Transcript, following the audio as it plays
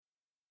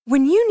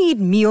When you need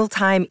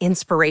mealtime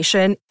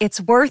inspiration,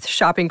 it's worth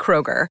shopping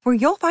Kroger, where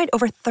you'll find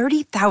over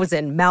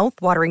 30,000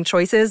 mouth-watering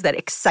choices that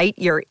excite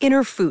your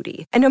inner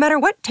foodie. And no matter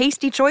what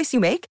tasty choice you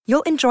make,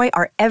 you'll enjoy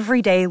our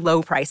everyday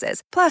low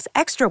prices, plus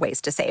extra ways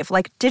to save,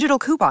 like digital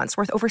coupons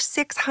worth over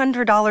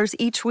 $600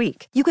 each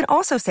week. You can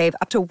also save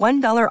up to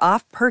 $1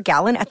 off per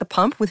gallon at the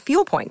pump with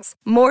fuel points.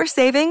 More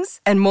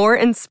savings and more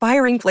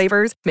inspiring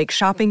flavors make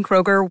shopping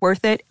Kroger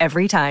worth it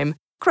every time.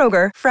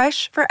 Kroger,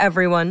 fresh for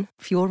everyone.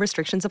 Fuel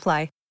restrictions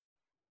apply.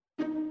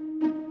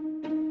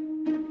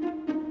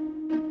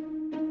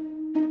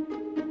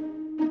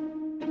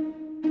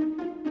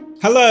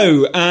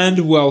 Hello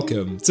and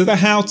welcome to the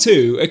How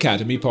To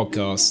Academy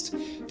podcast,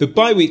 the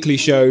bi-weekly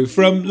show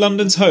from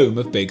London's home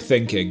of big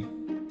thinking.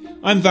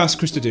 I'm Vas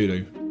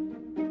Christodoulou.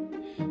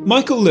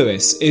 Michael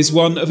Lewis is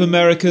one of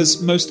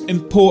America's most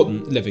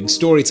important living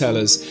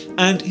storytellers,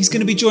 and he's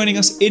going to be joining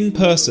us in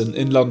person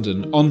in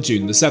London on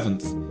June the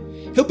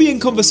 7th. He'll be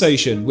in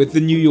conversation with the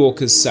New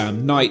Yorker's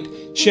Sam Knight,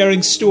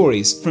 sharing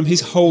stories from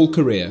his whole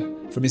career,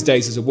 from his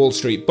days as a Wall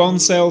Street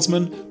bond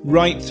salesman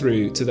right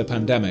through to the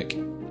pandemic.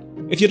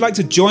 If you'd like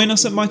to join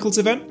us at Michael's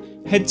event,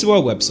 head to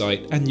our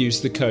website and use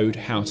the code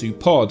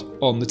HowToPod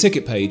on the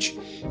ticket page.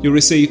 You'll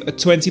receive a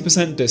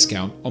 20%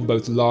 discount on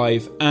both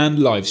live and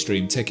live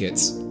stream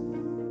tickets.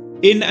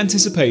 In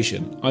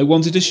anticipation, I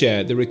wanted to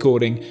share the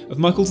recording of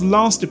Michael's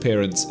last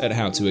appearance at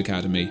How To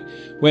Academy,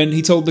 when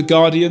he told The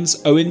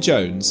Guardian's Owen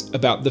Jones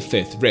about The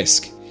Fifth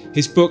Risk,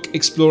 his book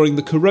exploring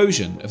the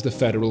corrosion of the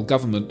federal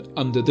government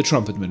under the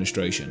Trump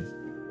administration.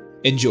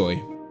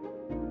 Enjoy.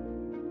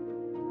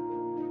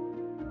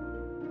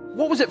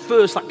 What was it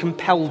first that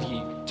compelled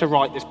you to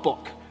write this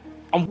book?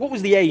 And what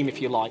was the aim,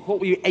 if you like? What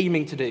were you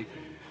aiming to do?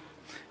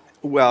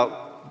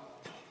 Well,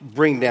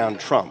 bring down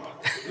Trump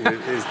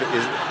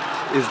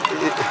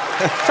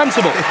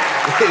sensible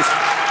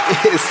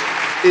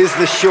is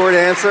the short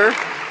answer.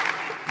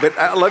 But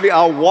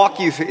I'll walk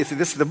you through.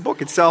 The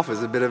book itself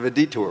is a bit of a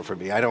detour for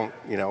me. I don't,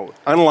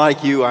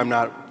 unlike you, I'm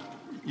not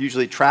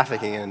usually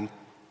trafficking in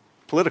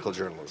political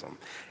journalism,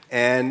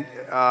 and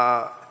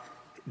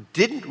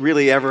didn't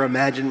really ever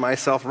imagine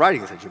myself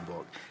writing such a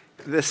book.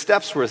 The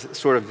steps were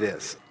sort of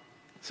this.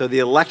 So the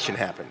election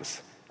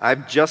happens.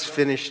 I've just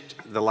finished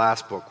the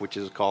last book, which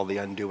is called The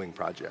Undoing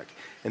Project.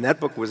 And that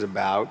book was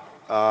about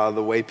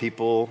the way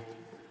people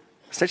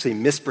essentially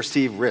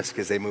misperceive risk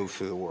as they move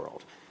through the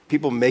world.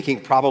 People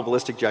making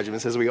probabilistic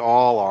judgments, as we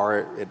all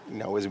are,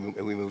 as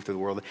we move through the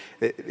world.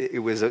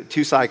 It was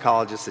two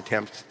psychologists'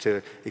 attempt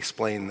to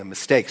explain the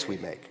mistakes we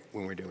make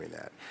when we're doing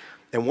that.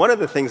 And one of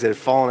the things that had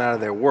fallen out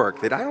of their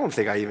work that I don't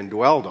think I even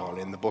dwelled on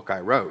in the book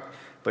I wrote,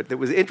 but that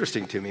was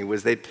interesting to me,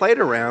 was they played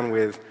around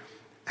with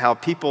how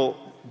people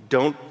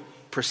don't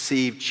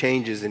perceive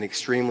changes in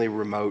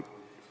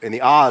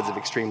the odds of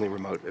extremely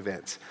remote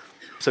events.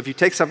 So if you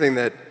take something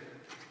that,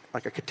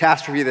 like a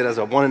catastrophe that has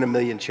a 1 in a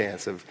million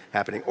chance of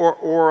happening,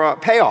 or a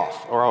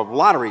payoff, or a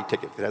lottery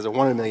ticket that has a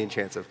 1 in a million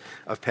chance of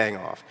paying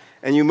off,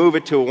 and you move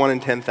it to a 1 in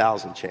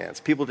 10,000 chance,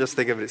 people just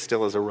think of it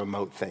still as a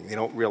remote thing. They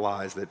don't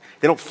realize that,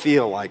 they don't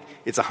feel like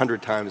it's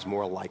 100 times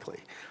more likely.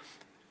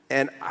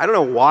 And I don't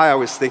know why I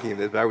was thinking of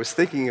this, but I was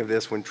thinking of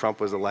this when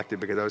Trump was elected,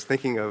 because I was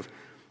thinking of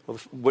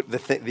what the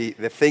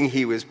thing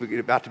he was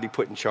about to be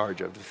put in charge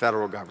of, the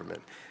federal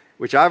government,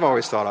 which I've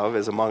always thought of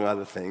as, among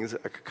other things,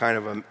 a kind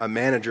of a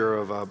manager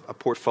of a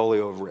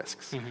portfolio of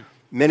risks,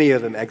 many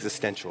of them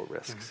existential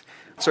risks.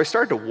 So I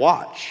started to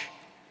watch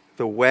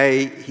the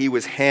way he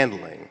was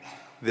handling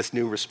this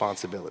new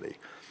responsibility,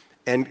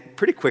 and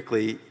pretty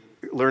quickly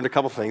learned a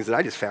couple things that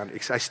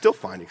I still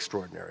find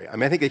extraordinary. I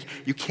mean, I think that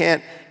you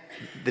can't,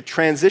 the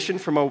transition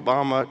from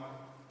Obama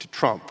to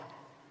Trump,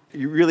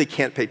 you really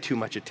can't pay too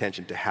much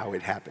attention to how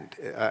it happened,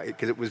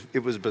 because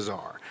it was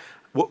bizarre.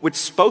 What's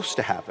supposed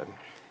to happen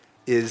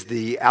is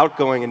the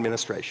outgoing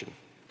administration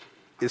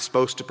is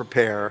supposed to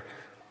prepare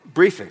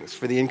briefings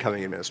for the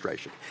incoming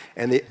administration.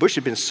 And Bush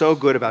had been so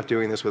good about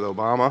doing this with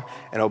Obama,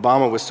 and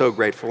Obama was so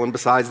grateful, and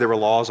besides there were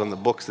laws on the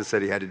books that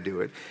said he had to do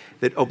it,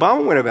 that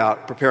Obama went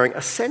about preparing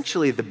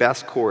essentially the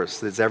best course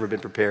that's ever been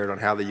prepared on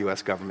how the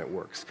U.S. government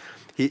works.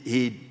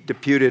 He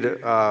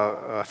deputed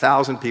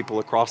 1,000 people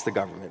across the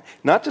government,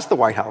 not just the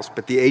White House,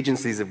 but the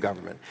agencies of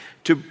government,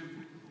 to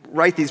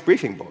write these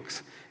briefing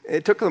books.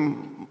 It took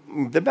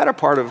them the better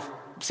part of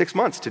 6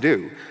 months to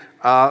do,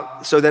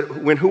 so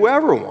that when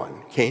whoever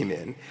one came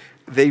in,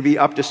 they'd be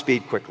up to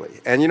speed quickly.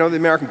 And the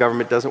American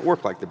government doesn't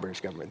work like the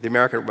British government. The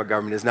American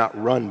government is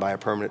not run by a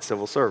permanent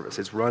civil service.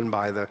 It's run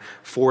by the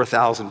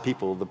 4,000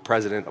 people the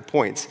president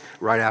appoints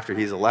right after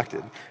he's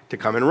elected to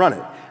come and run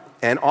it.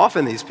 And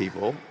often these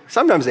people,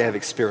 sometimes they have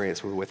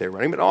experience with what they're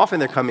running, but often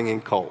they're coming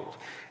in cold.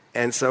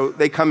 And so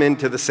they come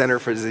into the Center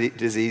for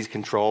Disease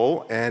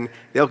Control, and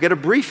they'll get a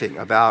briefing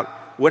about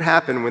what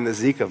happened when the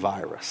Zika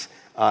virus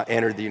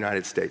entered the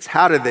United States.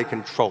 How did they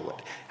control it?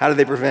 How did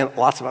they prevent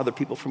lots of other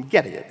people from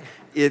getting it?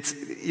 It's,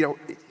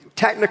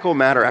 technical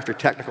matter after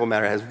technical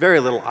matter has very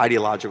little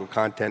ideological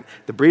content.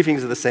 The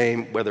briefings are the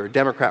same whether a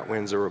Democrat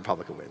wins or a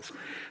Republican wins.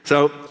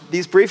 So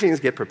these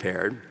briefings get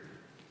prepared,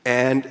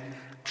 and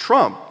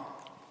Trump,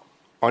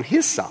 on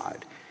his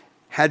side,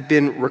 had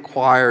been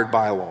required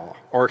by law,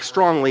 or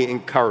strongly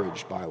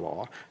encouraged by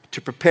law,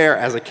 to prepare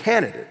as a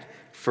candidate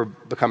for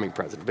becoming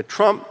president. But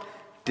Trump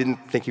didn't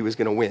think he was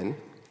going to win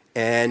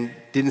and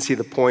didn't see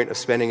the point of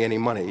spending any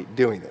money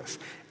doing this.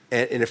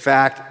 And in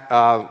fact,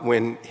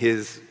 when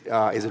his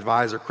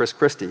advisor, Chris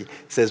Christie,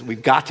 says,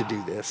 we've got to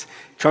do this,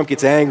 Trump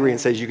gets angry and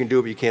says, you can do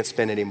it, but you can't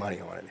spend any money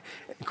on it.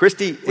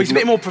 Christie... Well, he's a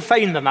bit more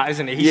profane than that,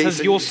 isn't he? He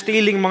says, you're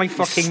stealing my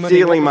fucking money.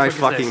 Stealing my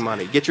fucking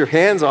money. Get your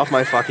hands off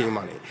my fucking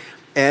money.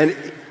 And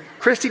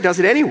Christie does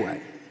it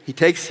anyway. He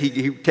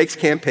takes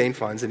campaign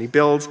funds and he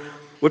builds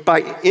what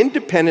by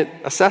independent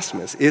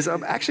assessments is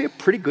actually a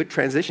pretty good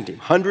transition team.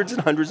 Hundreds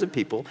and hundreds of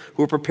people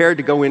who are prepared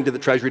to go into the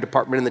Treasury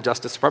Department and the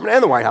Justice Department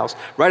and the White House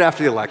right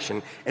after the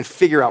election and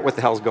figure out what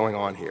the hell's going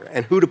on here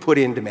and who to put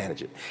in to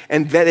manage it.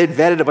 And they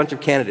vetted a bunch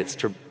of candidates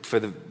for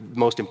the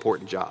most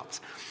important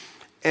jobs.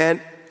 And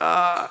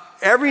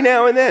every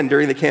now and then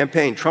during the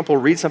campaign, Trump will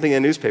read something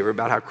in the newspaper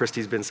about how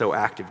Christie's been so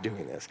active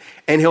doing this.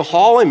 And he'll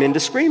haul him in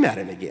to scream at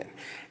him again.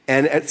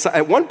 And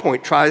at one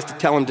point tries to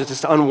tell him to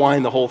just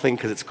unwind the whole thing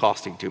because it's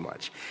costing too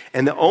much.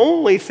 And the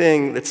only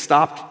thing that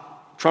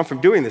stopped Trump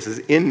from doing this is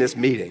in this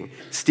meeting,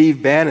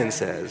 Steve Bannon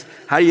says,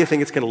 how do you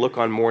think it's going to look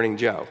on Morning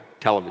Joe,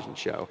 television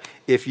show,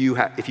 if you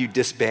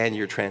disband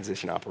your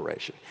transition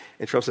operation?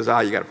 And Trump says,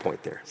 you got a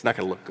point there. It's not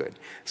going to look good.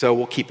 So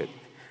we'll keep it.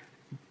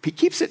 He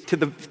keeps it to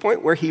the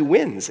point where he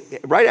wins.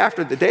 Right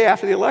after the day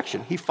after the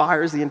election, he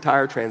fires the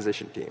entire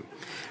transition team.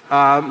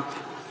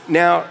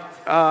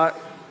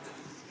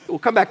 We'll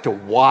come back to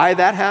why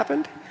that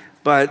happened,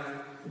 but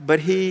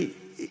he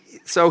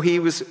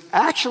was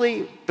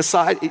actually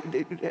beside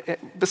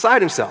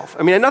himself.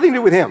 I mean, it had nothing to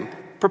do with him.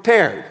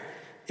 Prepared,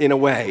 in a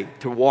way,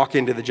 to walk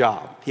into the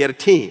job. He had a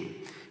team,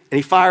 and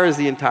he fires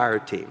the entire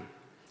team.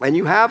 And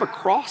you have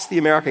across the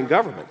American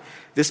government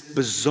this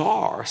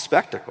bizarre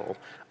spectacle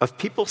of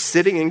people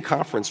sitting in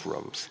conference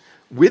rooms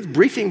with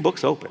briefing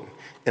books open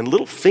and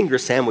little finger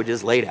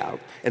sandwiches laid out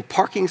and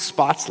parking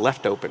spots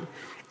left open,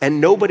 and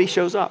nobody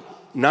shows up.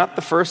 Not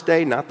the first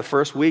day, not the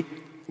first week,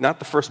 not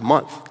the first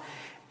month.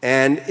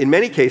 And in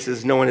many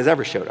cases, no one has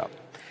ever showed up.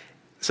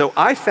 So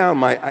I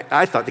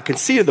thought the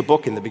conceit of the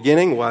book in the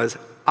beginning was,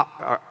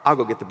 I'll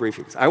go get the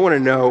briefings. I want to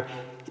know,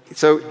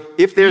 so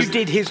if there's... You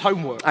did his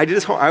homework. I did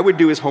his I would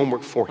do his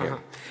homework for him.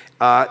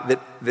 That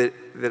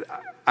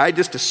I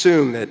just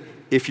assume that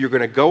if you're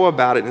going to go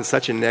about it in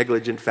such a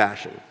negligent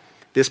fashion,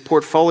 this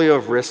portfolio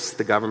of risks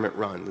the government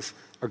runs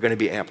are going to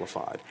be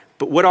amplified.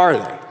 But what are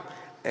they?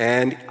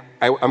 And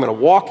I'm going to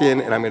walk in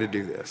and I'm going to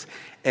do this.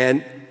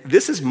 And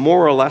this is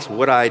more or less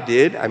what I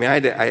did. I mean,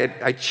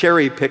 I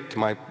cherry-picked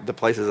the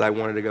places I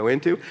wanted to go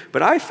into,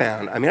 but I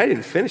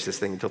didn't finish this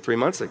thing until 3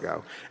 months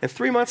ago. And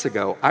 3 months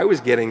ago, I was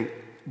getting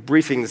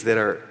briefings that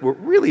were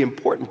really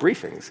important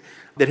briefings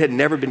that had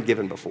never been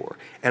given before.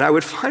 And I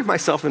would find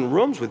myself in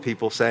rooms with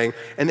people saying,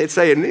 and they'd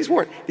say, and these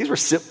were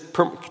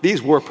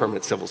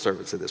permanent civil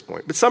servants at this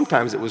point, but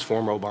sometimes it was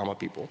former Obama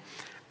people.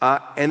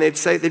 And they'd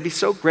say they'd be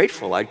so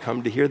grateful I'd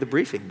come to hear the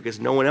briefing because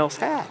no one else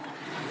had.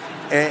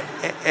 And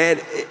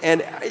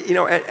you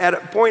know, at a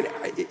point,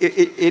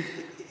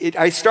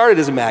 I started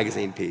as a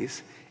magazine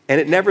piece,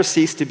 and it never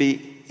ceased to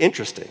be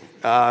interesting.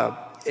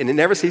 And it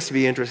never ceased to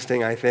be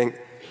interesting, I think,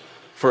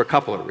 for a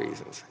couple of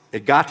reasons.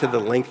 It got to the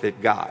length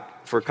it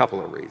got for a couple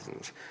of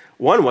reasons.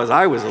 One was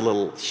I was a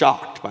little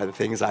shocked by the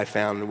things I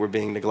found were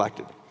being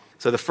neglected.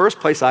 So the first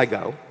place I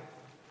go,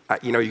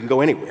 you can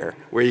go anywhere.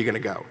 Where are you going to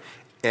go?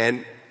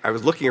 And I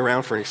was looking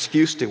around for an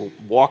excuse to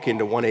walk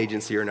into one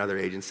agency or another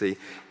agency,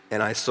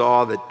 and I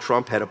saw that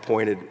Trump had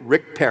appointed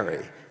Rick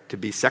Perry to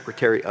be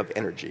Secretary of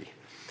Energy,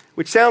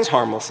 which sounds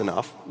harmless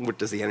enough. What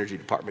does the Energy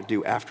Department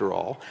do after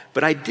all?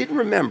 But I did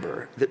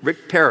remember that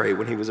Rick Perry,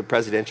 when he was a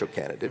presidential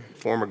candidate,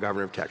 former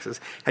governor of Texas,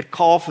 had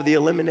called for the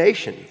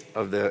elimination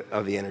of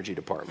the Energy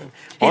Department.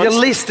 He had a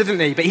list, didn't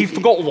he? But he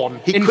forgot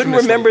one. He couldn't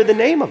remember the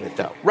name of it,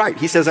 though. Right.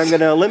 He says, I'm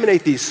going to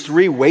eliminate these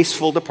 3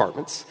 wasteful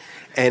departments,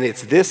 and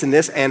it's this and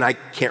this, and I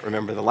can't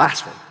remember the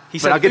last one. He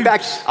said, I'll get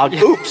back.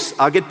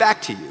 I'll get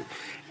back to you.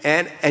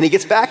 And he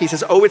gets back, he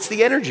says, it's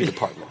the Energy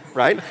Department,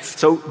 right?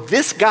 So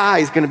this guy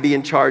is going to be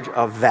in charge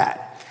of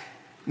that.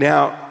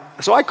 Now,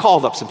 so I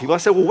called up some people. I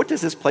said, well, what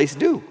does this place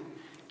do?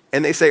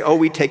 And they say,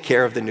 we take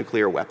care of the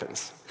nuclear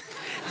weapons.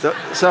 So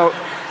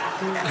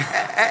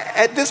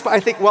at this point, I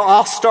think,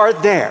 I'll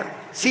start there.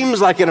 Seems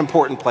like an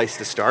important place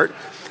to start.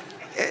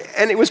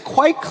 And it was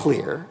quite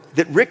clear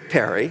that Rick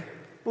Perry,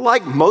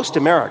 like most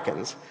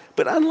Americans,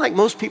 but unlike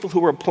most people who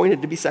were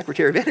appointed to be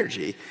Secretary of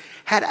Energy,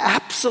 had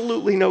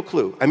absolutely no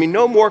clue. I mean,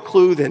 no more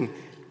clue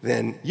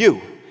than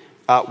you,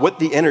 what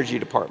the Energy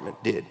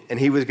Department did, and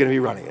he was going to be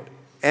running it.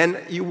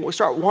 And you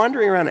start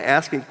wandering around and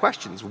asking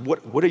questions.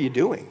 What are you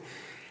doing?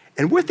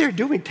 And what they're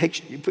doing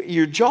takes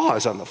your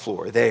jaws on the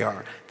floor.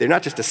 They're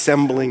not just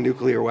assembling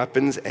nuclear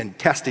weapons and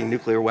testing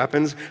nuclear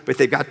weapons, but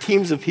they've got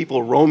teams of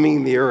people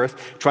roaming the earth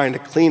trying to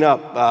clean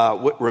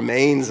up what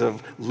remains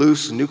of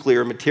loose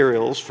nuclear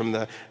materials from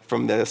the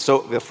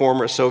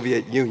former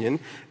Soviet Union.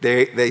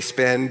 They're going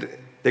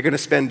to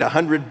spend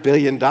 $100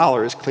 billion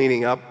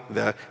cleaning up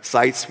the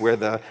sites where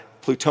the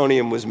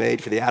plutonium was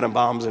made for the atom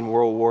bombs in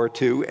World War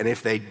II, and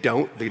if they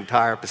don't, the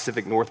entire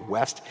Pacific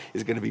Northwest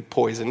is going to be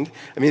poisoned.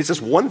 I mean, it's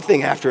just one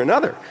thing after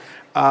another.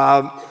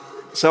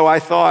 So I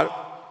thought,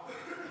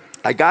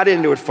 I got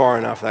into it far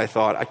enough that I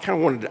thought, I kind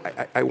of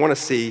wanted, I want to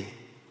see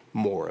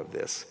more of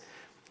this.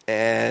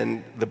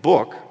 And the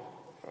book,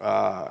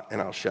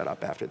 and I'll shut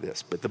up after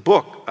this, but the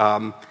book,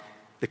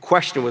 the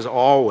question was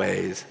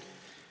always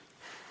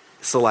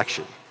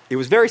selection. It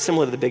was very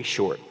similar to The Big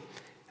Short.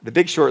 The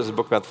Big Short is a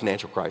book about the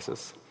financial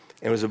crisis.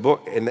 And it was a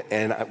book, and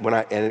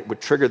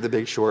what triggered The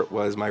Big Short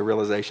was my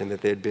realization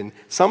that there had been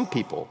some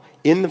people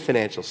in the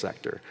financial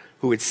sector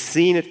who had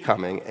seen it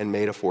coming and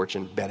made a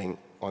fortune betting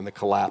on the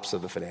collapse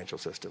of the financial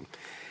system.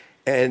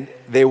 And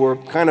they were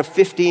kind of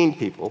 15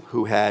 people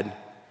who had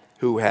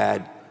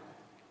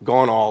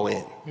gone all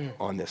in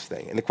on this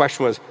thing. And the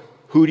question was,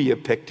 who do you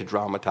pick to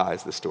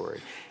dramatize the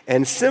story?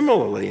 And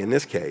similarly, in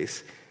this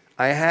case,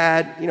 I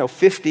had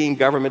 15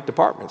 government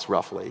departments,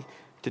 roughly,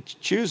 to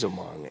choose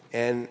among.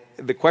 And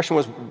the question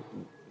was,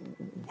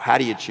 how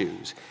do you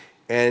choose?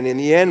 And in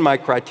the end, my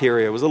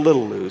criteria was a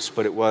little loose,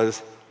 but it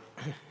was,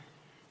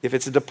 if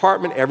it's a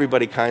department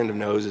everybody kind of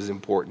knows is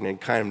important and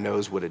kind of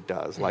knows what it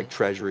does, like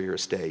Treasury or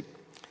State,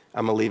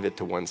 I'm going to leave it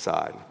to one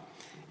side.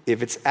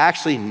 If it's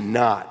actually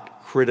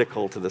not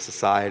critical to the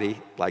society,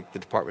 like the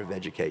Department of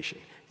Education,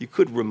 you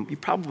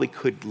probably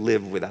could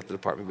live without the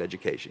Department of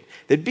Education.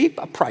 There'd be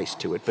a price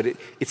to it, but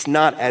it's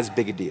not as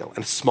big a deal,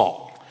 and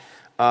small.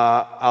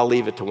 I'll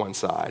leave it to one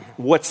side.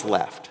 What's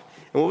left?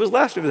 And what was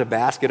left was a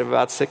basket of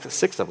about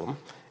six of them,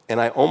 and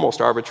I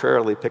almost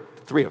arbitrarily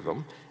picked 3 of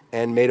them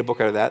and made a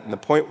book out of that. And the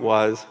point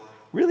was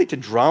really to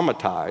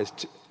dramatize,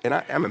 and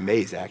I'm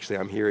amazed, actually,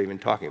 I'm here even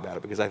talking about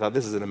it, because I thought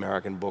this is an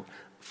American book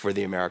for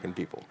the American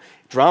people.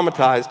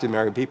 Dramatize to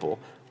American people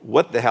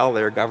what the hell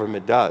their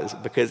government does,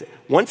 because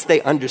once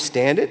they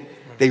understand it,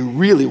 they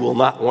really will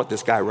not want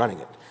this guy running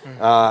it.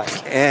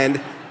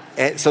 And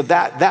so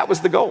that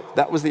was the goal.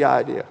 That was the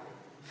idea.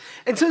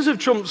 In terms of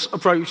Trump's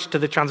approach to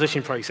the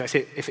transition process,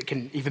 if it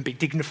can even be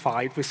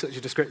dignified with such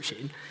a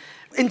description,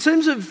 in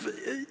terms of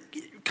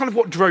kind of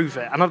what drove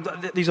it, and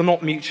these are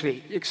not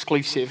mutually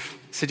exclusive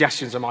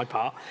suggestions on my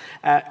part,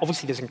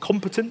 obviously there's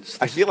incompetence.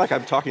 I feel like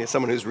I'm talking to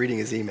someone who's reading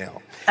his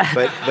email,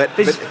 but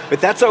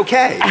that's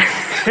okay.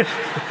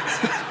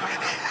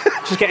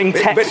 Just getting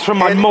texts from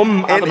my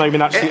mum at the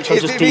moment, actually, which I'm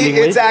just dealing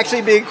with. It's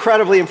actually be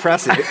incredibly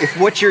impressive if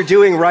what you're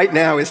doing right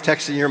now is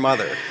texting your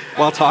mother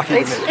while talking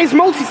to me. It's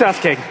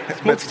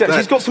multitasking.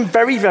 She's got some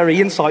very, very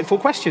insightful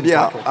questions.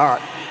 Yeah, Michael. all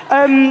right.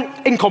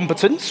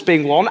 Incompetence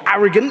being one,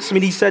 arrogance. I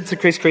mean, he said to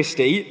Chris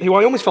Christie, who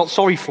I almost felt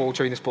sorry for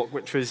during this book,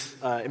 which was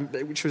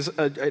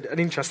an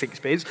interesting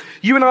experience.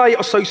 You and I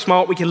are so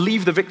smart, we can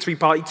leave the victory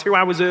party 2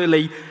 hours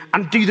early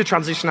and do the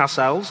transition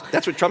ourselves.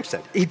 That's what Trump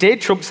said. He did.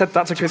 Trump said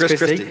that to Chris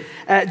Christie.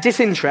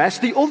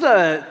 Disinterest. The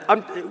other,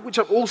 which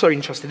I'm also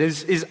interested in,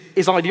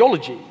 is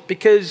ideology,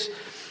 because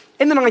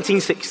in the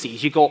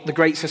 1960s, you got the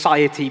Great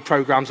Society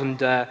programs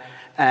under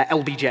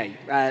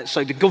LBJ.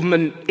 So the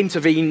government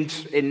intervened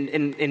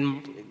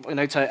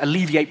to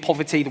alleviate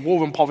poverty, the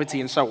war on poverty,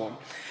 and so on.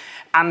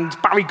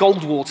 And Barry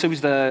Goldwater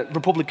was the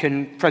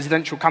Republican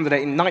presidential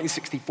candidate in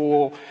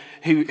 1964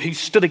 who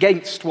stood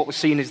against what was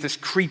seen as this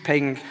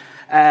creeping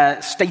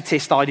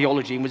statist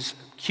ideology and was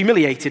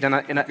humiliated in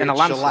a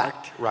landslide.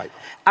 Shellacked, right.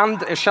 And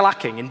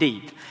shellacking,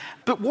 indeed.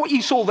 But what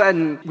you saw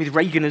then with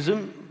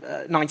Reaganism,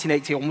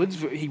 1980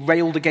 onwards, he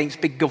railed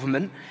against big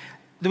government.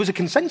 There was a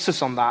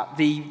consensus on that.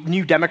 The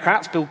New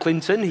Democrats, Bill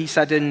Clinton, he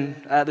said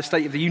in the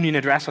State of the Union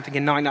address, I think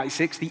in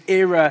 1996, the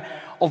era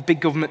of big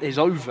government is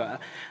over.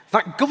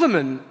 That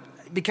government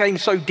became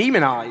so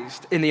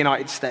demonized in the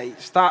United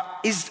States. That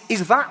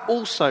is that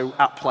also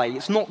at play?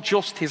 It's not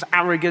just his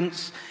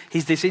arrogance,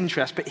 his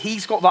disinterest, but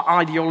he's got that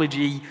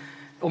ideology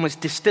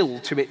almost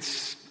distilled to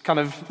its kind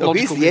of logical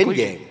he's the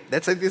conclusion. end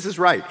game. This is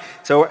right.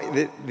 So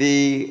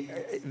the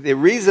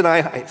reason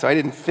I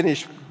didn't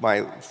finish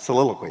my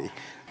soliloquy,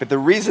 but the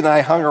reason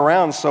I hung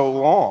around so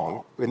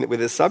long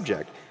with this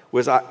subject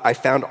was I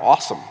found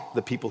awesome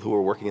the people who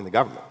were working in the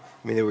government.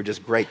 I mean, they were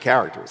just great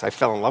characters. I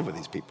fell in love with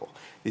these people,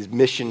 these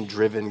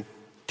mission-driven,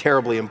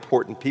 terribly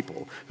important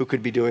people who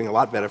could be doing a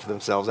lot better for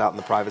themselves out in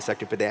the private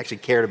sector, but they actually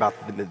cared about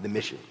the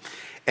mission.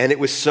 And it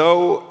was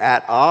so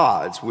at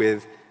odds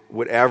with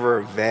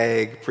whatever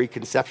vague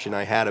preconception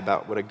I had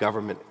about what a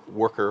government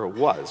worker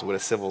was, what a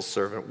civil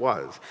servant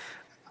was.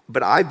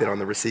 But I've been on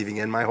the receiving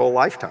end my whole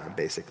lifetime,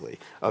 basically,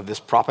 of this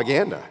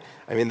propaganda.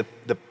 I mean,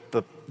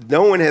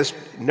 no one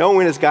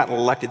has gotten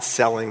elected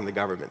selling the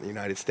government in the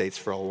United States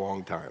for a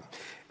long time.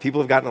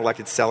 People have gotten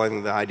elected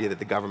selling the idea that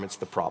the government's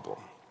the problem.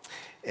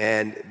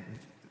 And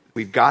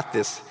we've got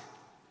this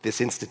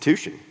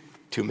institution,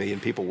 2 million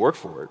people work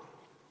for it,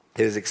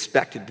 that is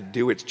expected to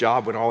do its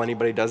job when all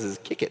anybody does is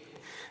kick it.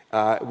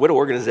 What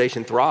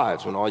organization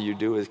thrives when all you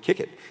do is kick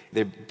it?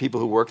 The people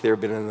who work there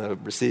have been on the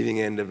receiving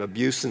end of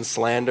abuse and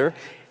slander.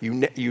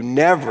 You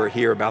never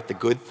hear about the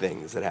good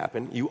things that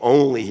happen. You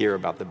only hear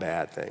about the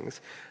bad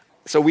things.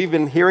 So we've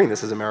been hearing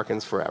this as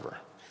Americans forever.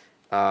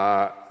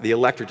 the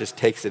electorate just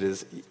takes it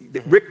as...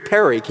 Rick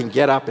Perry can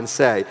get up and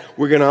say,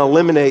 we're going to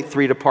eliminate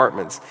 3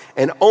 departments.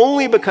 And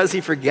only because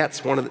he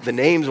forgets one of the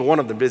names of one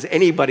of them does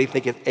anybody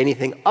think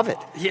anything of it.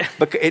 Yeah.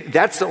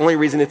 That's the only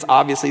reason it's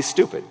obviously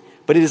stupid.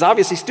 But it is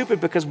obviously stupid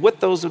because what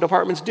those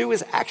departments do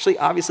is actually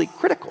obviously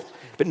critical.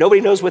 But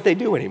nobody knows what they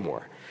do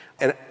anymore.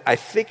 And I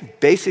think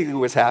basically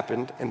what's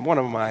happened, and one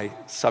of my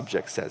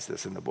subjects says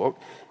this in the book,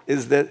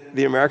 is that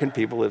the American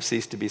people have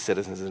ceased to be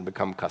citizens and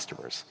become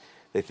customers.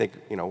 They think,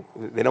 the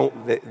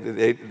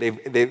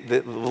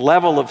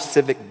level of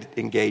civic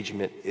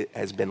engagement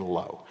has been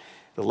low.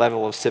 The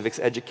level of civics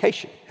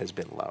education has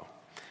been low.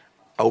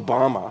 The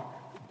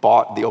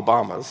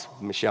Obamas,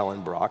 Michelle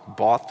and Barack,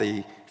 bought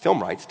the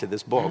film rights to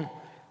this book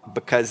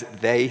because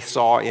they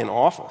saw in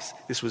office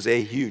this was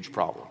a huge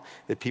problem,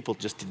 that people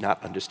just did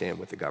not understand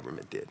what the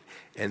government did.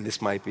 And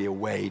this might be a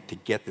way to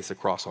get this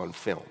across on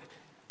film.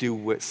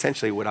 Do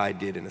essentially what I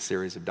did in a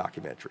series of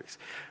documentaries.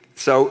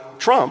 So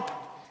Trump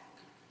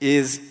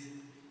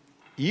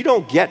you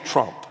don't get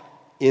Trump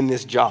in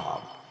this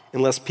job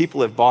unless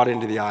people have bought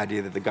into the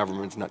idea that the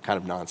government's not kind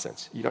of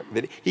nonsense.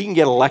 That he can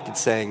get elected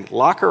saying,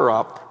 lock her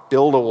up,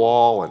 build a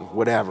wall, and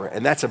whatever,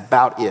 and that's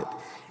about it.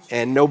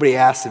 And nobody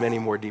asks him any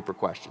more deeper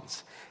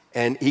questions.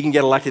 And he can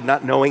get elected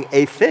not knowing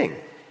a thing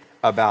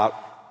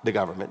about the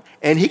government.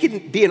 And he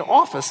can be in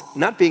office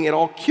not being at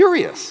all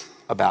curious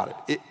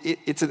about it.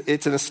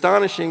 It's an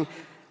astonishing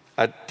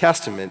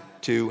testament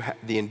to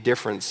the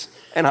indifference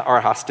and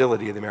our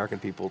hostility of the American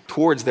people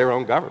towards their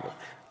own government.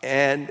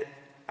 And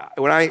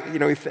when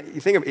you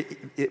think of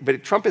it,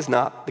 but Trump is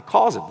not the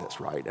cause of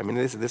this, right? I mean,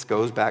 this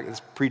goes back,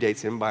 this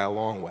predates him by a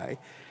long way.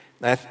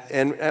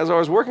 And as I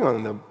was working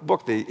on the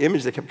book, the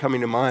image that kept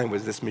coming to mind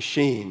was this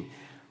machine,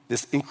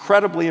 this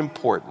incredibly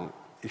important,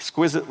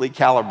 exquisitely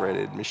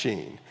calibrated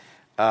machine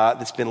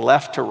that's been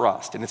left to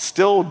rust. And it's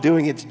still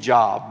doing its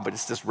job, but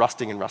it's just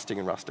rusting and rusting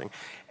and rusting.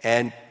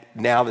 And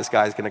now this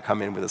guy's going to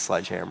come in with a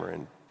sledgehammer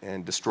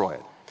and destroy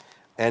it.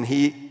 And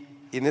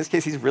in this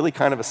case, he's really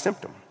kind of a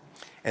symptom.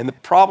 And the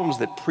problems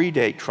that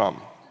predate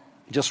Trump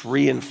just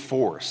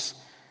reinforce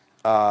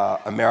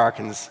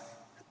Americans'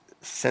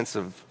 sense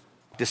of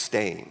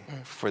disdain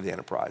for the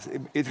enterprise.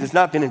 It has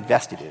not been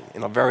invested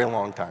in a very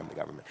long time, the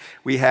government.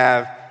 We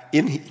have,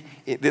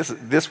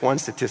 this one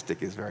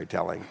statistic is very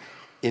telling.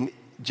 In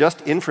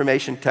just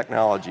information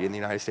technology in the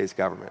United States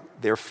government,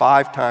 there are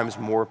 5 times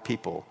more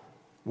people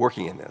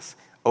working in this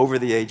over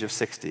the age of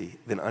 60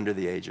 than under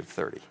the age of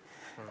 30.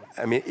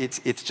 I mean,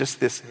 it's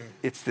just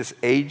this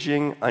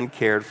aging,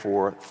 uncared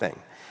for thing.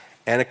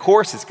 And of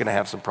course it's going to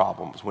have some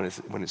problems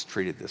when it's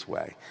treated this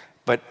way.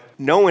 But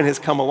no one has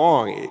come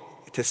along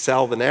to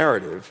sell the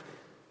narrative,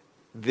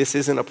 this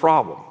isn't a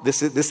problem.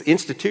 This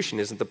institution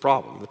isn't the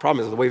problem. The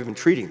problem is the way we've been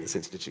treating this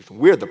institution.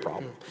 We're the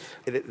problem.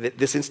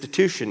 This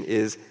institution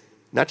is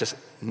not just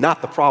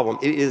not the problem,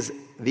 it is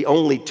the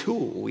only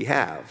tool we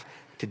have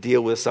to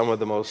deal with some of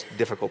the most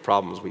difficult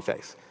problems we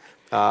face.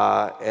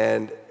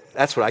 And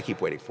that's what I keep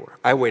waiting for.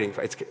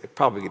 It's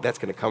probably that's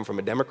going to come from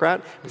a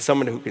Democrat, but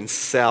someone who can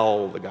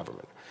sell the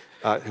government,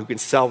 who can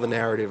sell the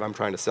narrative I'm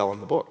trying to sell in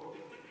the book.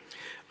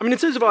 I mean, in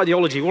terms of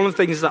ideology, one of the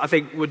things that I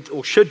think would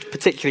or should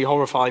particularly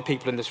horrify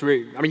people in this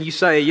room, I mean, you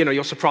say,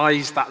 you're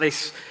surprised that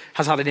this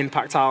has had an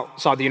impact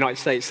outside the United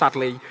States.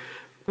 Sadly,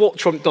 what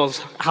Trump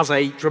does has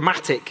a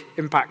dramatic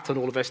impact on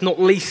all of us, not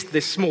least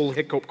this small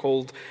hiccup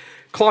called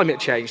climate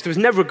change. There was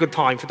never a good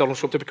time for Donald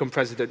Trump to become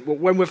president.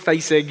 When we're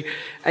facing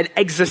an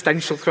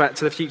existential threat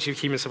to the future of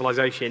human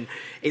civilization,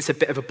 it's a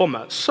bit of a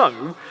bummer.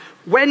 So,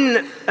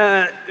 when,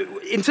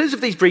 in terms of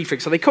these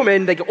briefings, so they come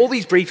in, they get all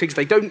these briefings,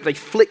 they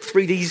flick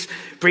through these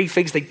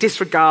briefings, they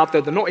disregard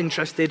them, they're not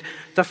interested.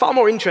 They're far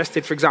more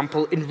interested, for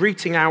example, in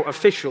rooting out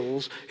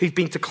officials who've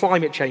been to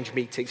climate change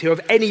meetings, who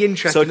have any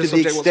interest in the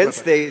subject whatsoever.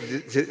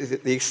 So to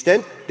the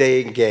extent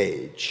they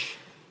engage,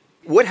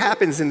 what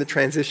happens in the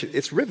transition?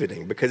 It's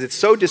riveting because it's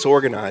so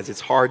disorganized,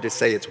 it's hard to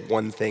say it's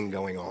one thing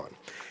going on.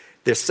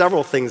 There's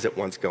several things at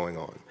once going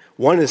on.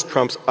 One is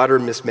Trump's utter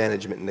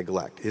mismanagement and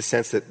neglect, his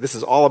sense that this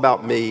is all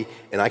about me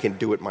and I can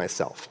do it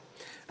myself.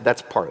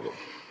 That's part of it.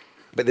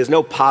 But there's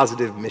no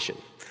positive mission.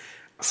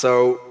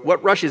 So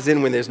what rushes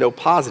in when there's no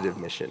positive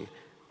mission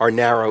are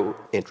narrow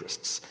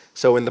interests.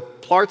 So in the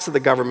parts of the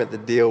government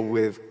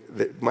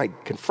that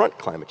might confront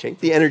climate change,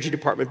 the Energy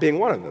Department being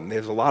one of them.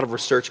 There's a lot of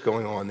research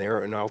going on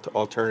there in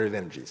alternative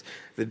energies.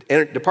 The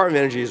Department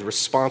of Energy is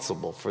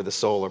responsible for the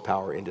solar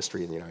power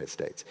industry in the United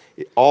States.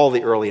 All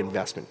the early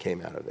investment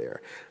came out of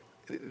there.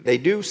 They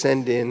do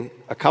send in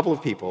a couple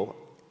of people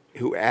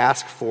who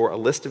ask for a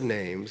list of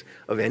names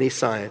of any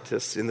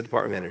scientists in the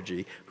Department of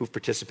Energy who've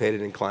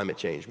participated in climate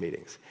change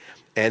meetings.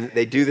 And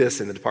they do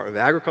this in the Department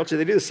of Agriculture.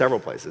 They do this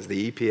several places,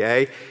 the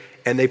EPA.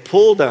 And they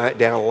pull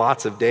down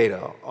lots of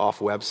data off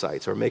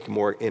websites or make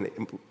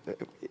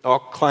all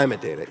climate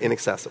data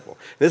inaccessible.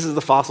 This is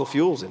the fossil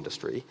fuels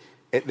industry.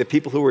 The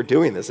people who are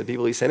doing this, the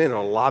people he sent in,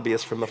 are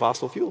lobbyists from the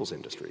fossil fuels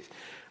industry.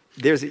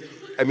 There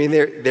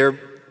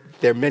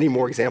are many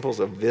more examples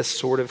of this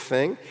sort of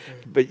thing.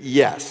 But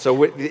yes,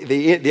 so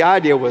the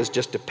idea was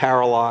just to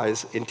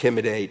paralyze,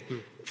 intimidate,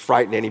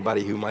 frighten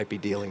anybody who might be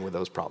dealing with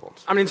those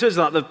problems. I mean, in terms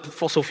of that, the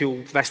fossil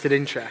fuel vested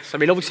interest, I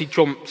mean, obviously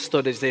Trump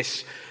stood as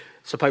this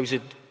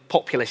supposed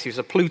populist. He was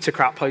a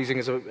plutocrat posing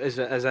as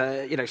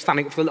a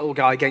standing up for the little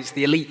guy against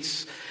the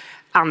elites.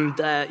 And,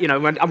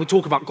 and we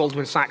talk about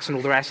Goldman Sachs and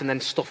all the rest, and then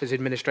stuff his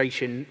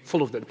administration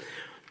full of them.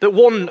 But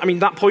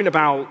that point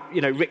about,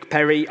 Rick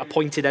Perry,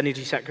 appointed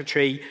energy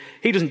secretary,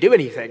 he doesn't do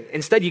anything.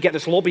 Instead, you get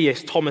this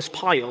lobbyist, Thomas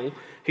Pyle,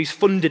 who's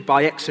funded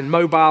by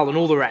ExxonMobil and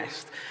all the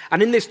rest.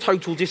 And in this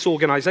total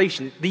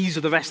disorganization, these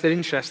are the vested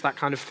interests that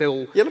kind of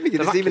fill. Yeah, let me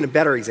give this even a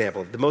better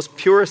example. The most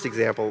purest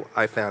example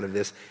I found of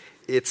this,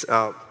 it's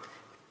the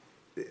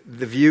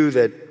view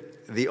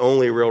that the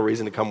only real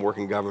reason to come work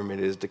in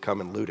government is to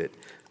come and loot it,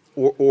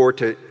 or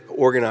to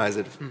organize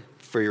it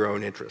for your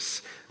own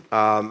interests,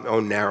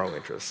 own narrow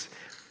interests.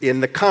 In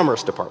the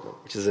Commerce Department,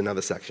 which is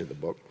another section of the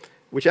book,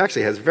 which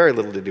actually has very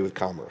little to do with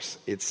commerce.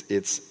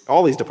 It's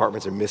all these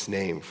departments are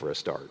misnamed for a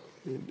start.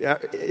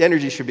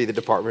 Energy should be the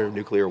Department of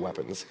Nuclear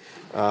Weapons.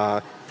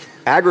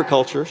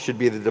 Agriculture should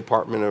be the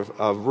Department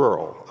of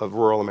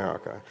Rural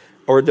America,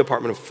 or the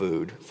Department of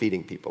Food,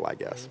 feeding people, I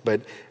guess.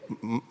 But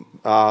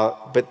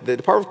the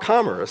Department of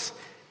Commerce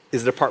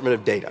is the Department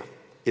of Data.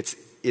 It's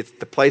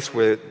the place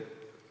where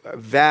a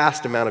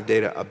vast amount of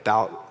data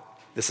about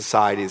the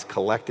society is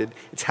collected.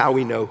 It's how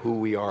we know who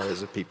we are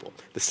as a people.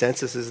 The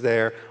census is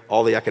there,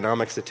 all the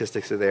economic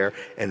statistics are there,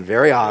 and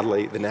very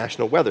oddly, the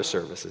National Weather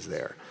Service is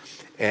there.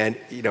 And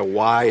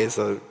why is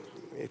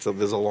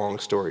there's a long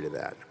story to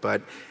that.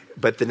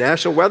 But the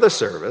National Weather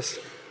Service,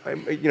 kind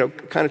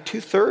of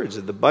 2/3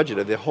 of the budget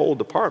of the whole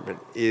department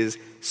is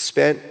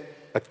spent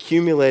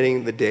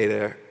accumulating the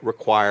data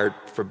required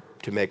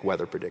to make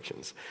weather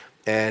predictions.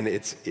 And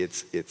it's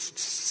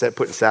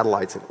putting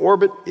satellites in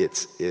orbit.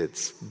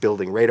 It's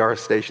building radar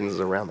stations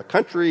around the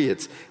country.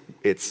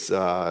 It's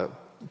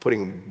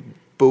putting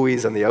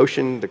buoys on the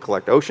ocean to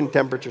collect ocean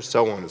temperature,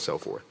 so on and so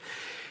forth.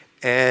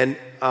 And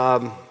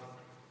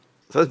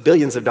so that's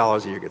billions of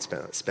dollars a year get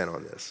spent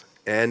on this.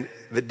 And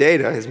the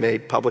data is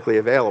made publicly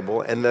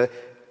available, and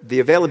the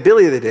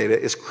availability of the data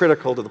is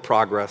critical to the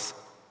progress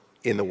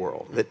in the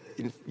world. That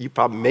you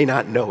probably may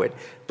not know it,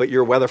 but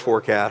your weather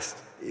forecast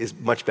is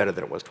much better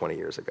than it was 20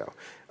 years ago.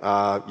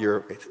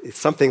 It's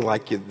something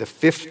like the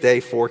 5th-day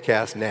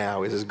forecast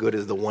now is as good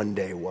as the 1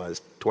 day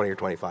was 20 or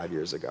 25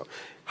 years ago.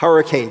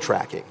 Hurricane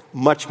tracking,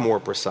 much more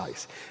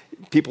precise.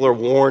 People are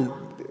warned,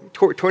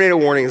 tornado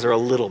warnings are a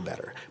little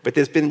better, but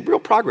there's been real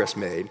progress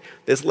made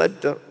that's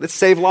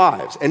saved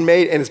lives and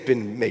it's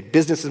been made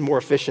businesses more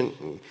efficient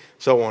and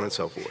so on and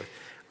so forth.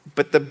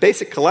 But the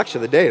basic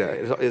collection of the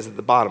data is at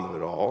the bottom of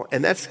it all,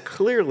 and that's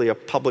clearly a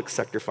public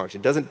sector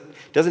function.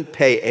 It doesn't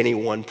pay any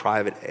one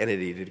private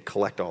entity to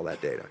collect all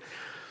that data.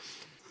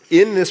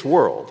 In this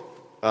world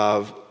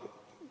of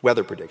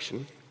weather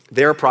prediction,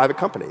 there are private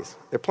companies.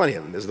 There are plenty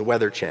of them. There's the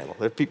Weather Channel.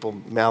 There are people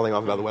mouthing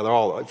off about the weather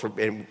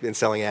and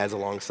selling ads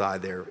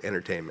alongside their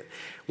entertainment.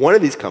 One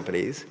of these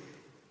companies,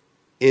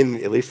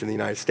 at least in the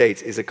United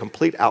States, is a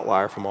complete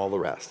outlier from all the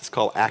rest. It's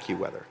called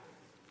AccuWeather.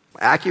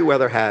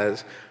 AccuWeather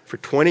has, for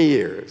 20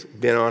 years,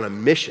 been on a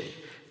mission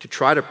to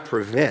try to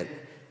prevent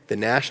the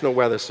National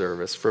Weather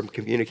Service from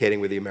communicating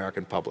with the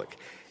American public,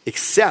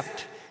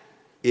 except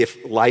if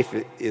life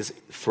is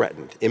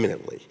threatened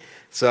imminently.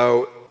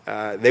 So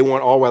they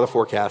want all weather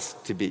forecasts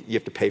you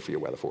have to pay for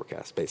your weather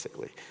forecast,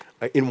 basically,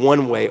 in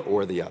one way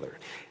or the other.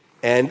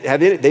 And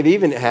they've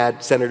even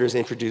had senators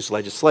introduce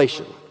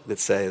legislation that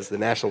says the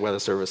National Weather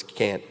Service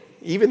can't,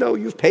 even though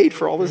you've paid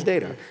for all this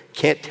data,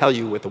 can't tell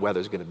you what the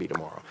weather's going to be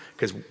tomorrow,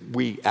 because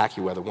we,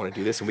 AccuWeather, want to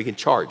do this, and we can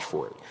charge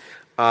for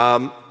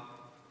it.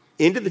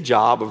 Into the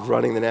job of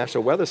running the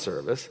National Weather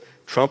Service,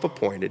 Trump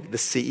appointed the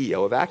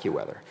CEO of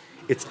AccuWeather.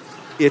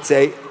 It's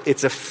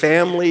a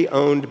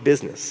family-owned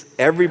business.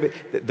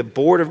 The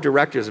board of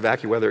directors of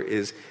AccuWeather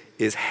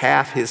is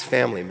half his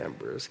family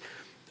members.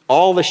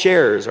 All the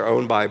shares are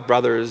owned by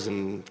brothers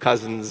and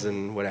cousins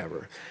and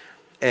whatever.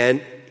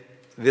 And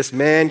this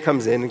man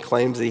comes in and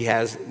claims that he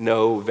has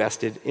no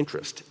vested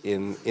interest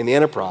in the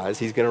enterprise.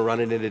 He's going to run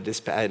it in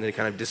a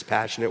kind of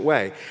dispassionate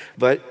way.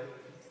 But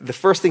the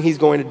first thing he's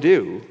going to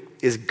do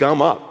is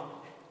gum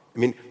up. I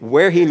mean,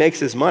 where he makes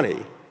his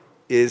money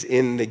is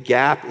in the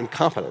gap in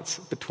competence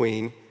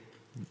between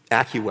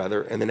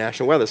AccuWeather and the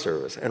National Weather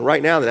Service. And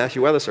right now, the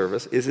National Weather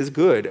Service is as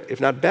good, if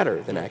not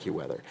better, than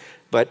AccuWeather.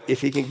 But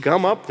if he can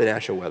gum up the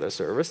National Weather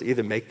Service,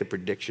 either make the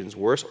predictions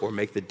worse or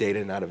make the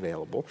data not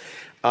available,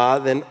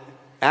 then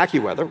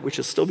AccuWeather, which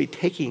will still be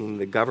taking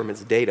the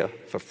government's data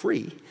for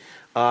free,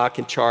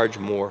 can charge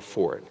more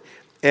for it.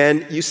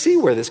 And you see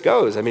where this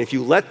goes. I mean, if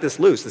you let this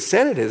loose,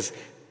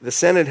 the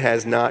Senate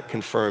has not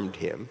confirmed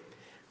him,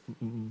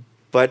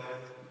 but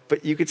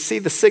you could see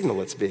the signal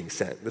that's being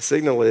sent. The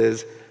signal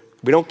is,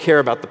 we don't care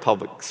about the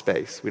public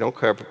space. We don't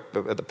care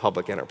about the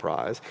public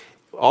enterprise.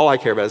 All I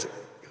care about is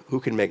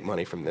who can make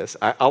money from this.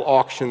 I'll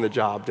auction the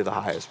job to the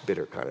highest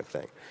bidder kind of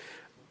thing.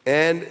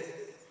 And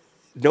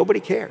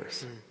nobody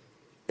cares.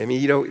 I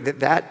mean,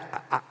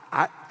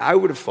 I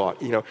would have thought,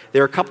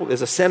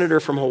 there's a senator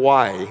from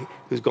Hawaii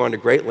who's gone to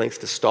great lengths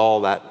to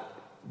stall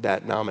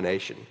that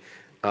nomination.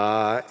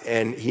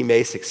 and he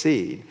may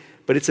succeed.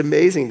 But it's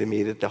amazing to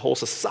me that the whole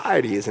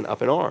society isn't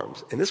up in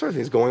arms. And this sort of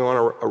thing is going on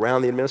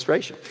around the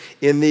administration.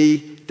 In the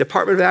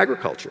Department of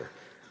Agriculture,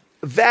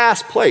 a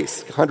vast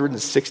place,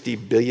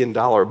 $160 billion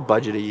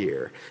budget a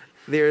year.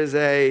 There's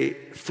a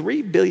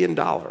 $3 billion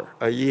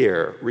a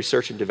year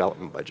research and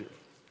development budget.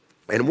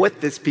 And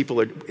what these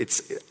people are,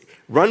 it's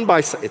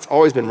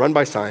always been run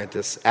by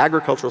scientists,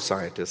 agricultural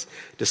scientists,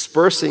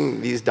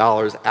 dispersing these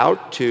dollars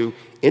out to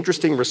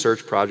interesting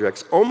research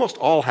projects, almost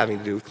all having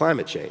to do with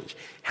climate change.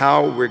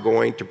 How we're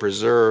going to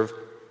preserve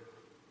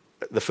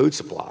the food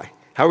supply,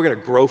 how we're going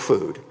to grow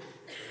food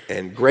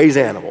and graze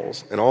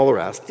animals and all the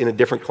rest in a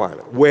different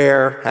climate.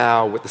 Where,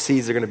 how, what the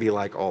seeds are going to be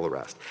like, all the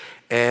rest.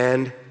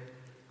 And,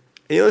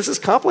 this is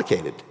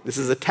complicated. This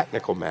is a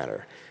technical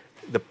matter.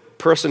 The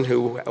person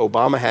who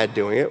Obama had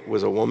doing it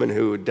was a woman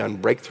who had done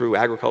breakthrough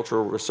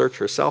agricultural research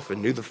herself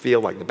and knew the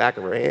field like the back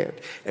of her hand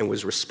and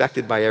was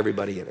respected by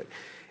everybody in it.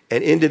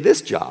 And into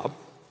this job,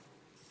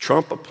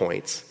 Trump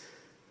appoints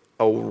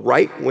a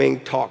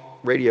right-wing talk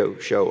radio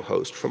show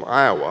host from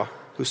Iowa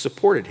who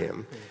supported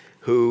him,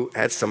 who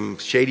had some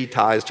shady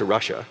ties to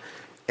Russia,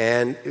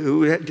 and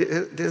who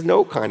has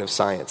no kind of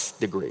science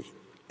degree.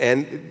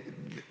 And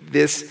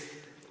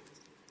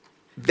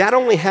that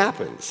only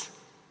happens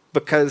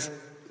because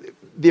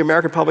the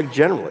American public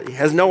generally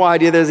has no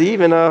idea there's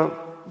even a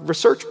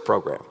research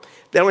program.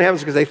 That only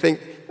happens because they think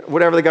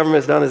whatever the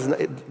government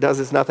does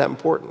is not that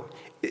important.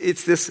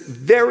 It's this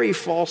very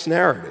false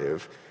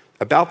narrative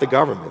about the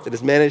government that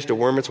has managed to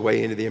worm its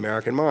way into the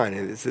American mind,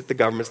 and it's that the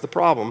government's the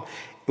problem.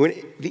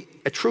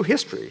 A true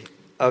history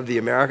of the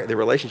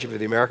relationship of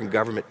the American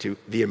government to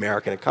the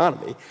American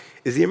economy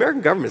is the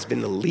American government has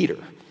been the leader.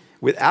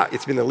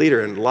 It's been the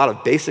leader in a lot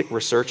of basic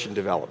research and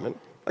development.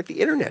 Like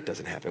the internet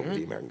doesn't happen with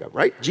the American government,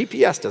 right?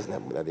 GPS doesn't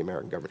happen without the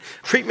American government.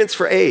 Treatments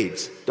for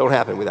AIDS don't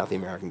happen without the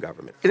American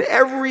government. In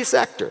every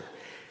sector,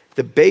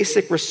 the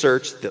basic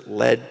research that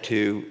led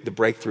to the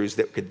breakthroughs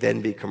that could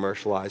then be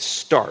commercialized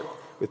start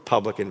with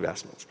public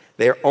investments.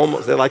 They're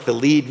like the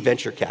lead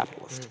venture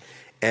capitalist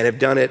and have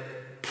done it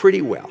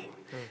pretty well.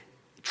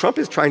 Trump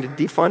is trying to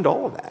defund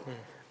all of that.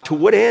 To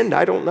what end,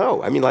 I don't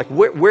know. I mean, like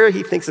where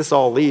he thinks this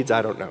all leads,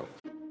 I don't know.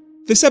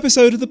 This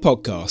episode of the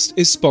podcast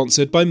is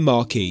sponsored by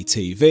Marquee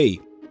TV.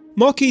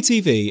 Marquee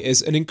TV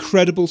is an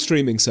incredible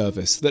streaming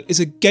service that is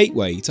a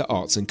gateway to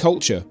arts and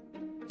culture.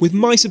 With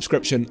my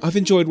subscription, I've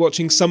enjoyed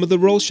watching some of the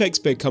Royal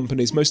Shakespeare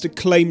Company's most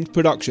acclaimed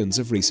productions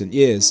of recent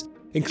years,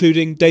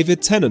 including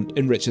David Tennant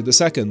in Richard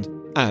II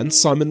and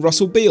Simon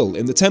Russell Beale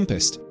in The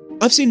Tempest.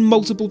 I've seen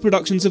multiple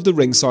productions of The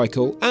Ring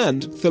Cycle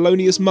and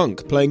Thelonious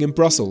Monk playing in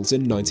Brussels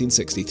in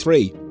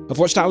 1963. I've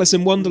watched Alice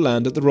in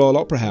Wonderland at the Royal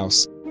Opera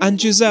House and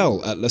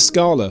Giselle at La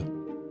Scala.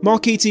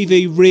 Marquee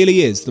TV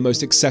really is the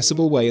most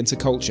accessible way into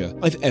culture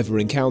I've ever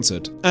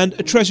encountered, and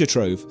a treasure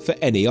trove for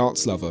any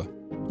arts lover.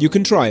 You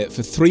can try it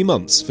for 3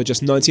 months for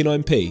just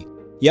 99p.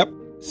 Yep,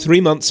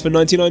 3 months for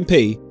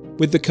 99p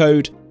with the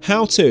code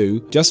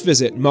HOWTO. Just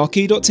visit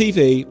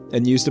marquee.tv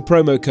and use the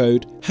promo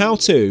code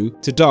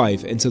HOWTO to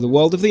dive into the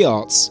world of the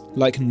arts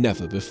like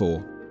never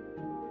before.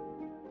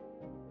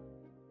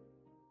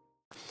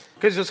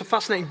 Because there's a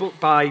fascinating book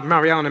by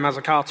Mariana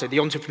Mazzucato, The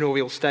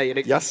Entrepreneurial State.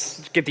 And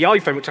Yes. Give the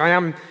iPhone, which I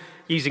am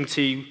using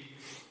to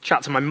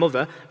chat to my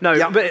mother.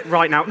 But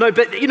right now. No,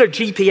 but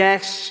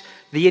GPS,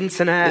 the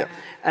internet,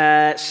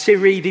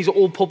 Siri, these are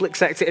all public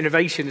sector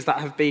innovations that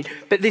have been.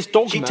 But this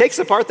dogma. She takes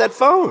apart that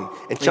phone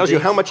and tells you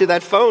how much of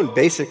that phone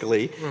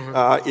basically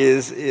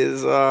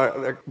is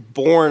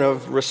born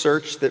of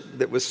research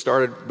that was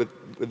started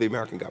with the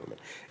American government.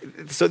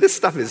 So this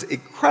stuff is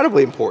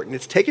incredibly important.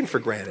 It's taken for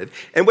granted.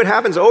 And what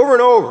happens over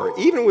and over,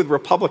 even with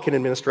Republican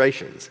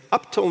administrations,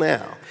 up till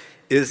now,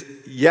 is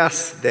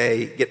yes,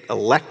 they get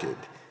elected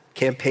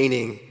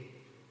campaigning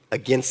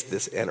against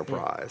this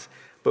enterprise.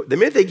 But the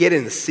minute they get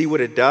in to see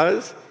what it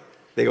does,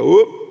 they go,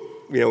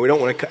 whoop, we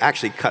don't want to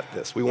actually cut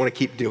this. We want to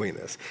keep doing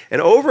this.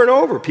 And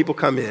over, people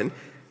come in,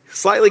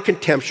 slightly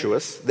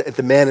contemptuous at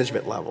the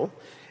management level,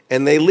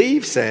 and they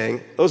leave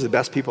saying, those are the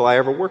best people I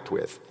ever worked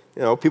with.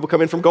 People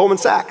come in from Goldman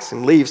Sachs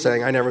and leave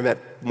saying, I never met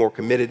more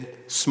committed,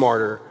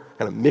 smarter,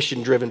 kind of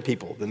mission-driven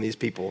people than these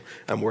people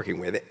I'm working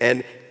with.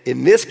 And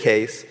in this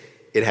case,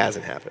 it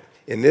hasn't happened.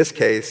 In this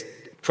case,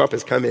 Trump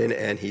has come in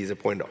and he's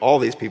appointed all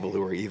these people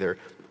who are either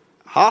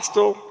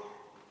hostile,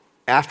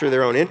 after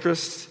their own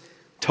interests,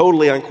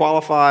 totally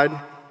unqualified,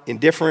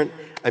 indifferent.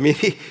 I mean,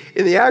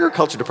 in the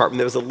agriculture department,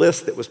 there was a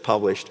list that was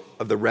published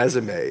of the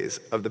resumes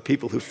of the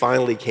people who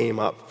finally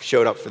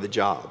showed up for the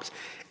jobs.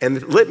 And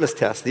the litmus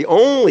test, the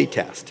only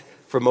test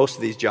for most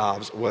of these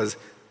jobs, was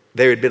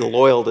they had been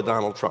loyal to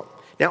Donald Trump.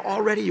 Now,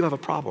 already you have a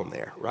problem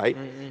there, right?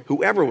 Mm-hmm.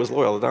 Whoever was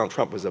loyal to Donald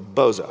Trump was a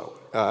bozo.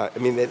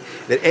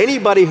 That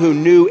anybody who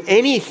knew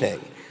anything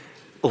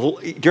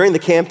during the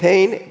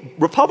campaign,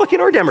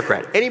 Republican or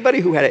Democrat, anybody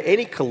who had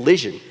any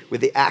collision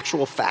with the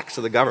actual facts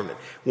of the government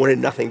wanted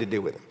nothing to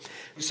do with him.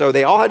 So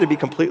they all had to be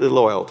completely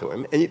loyal to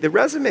him. And the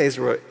resumes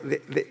were,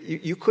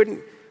 you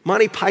couldn't,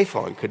 Monty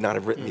Python could not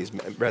have written these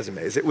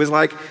resumes. It was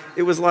like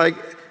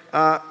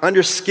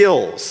under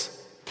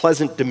skills,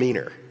 pleasant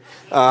demeanor.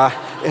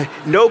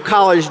 No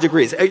college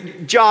degrees.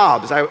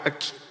 Jobs. A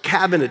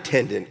cabin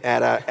attendant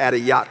at a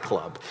yacht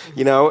club.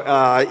 This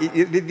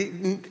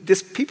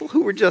people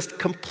who were just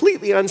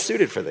completely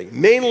unsuited for things,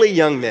 mainly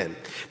young men.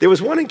 There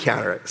was one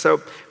encounter.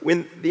 So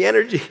when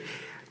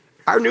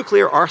our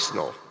nuclear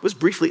arsenal was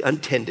briefly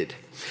untended.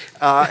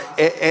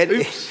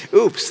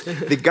 Oops.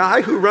 The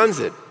guy who runs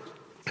it,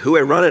 who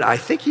had run it, I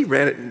think he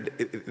ran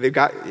it, they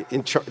got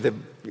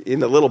in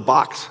the little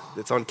box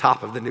that's on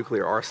top of the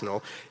nuclear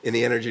arsenal in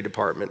the energy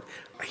department.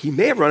 He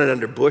may have run it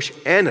under Bush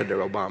and under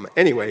Obama.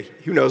 Anyway,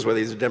 who knows whether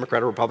he's a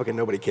Democrat or Republican,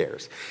 nobody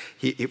cares.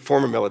 He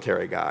former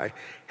military guy,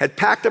 had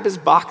packed up his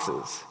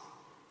boxes.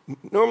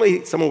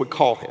 Normally, someone would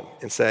call him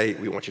and say,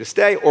 we want you to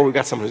stay, or we've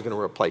got someone who's going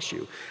to replace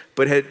you.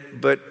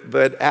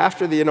 But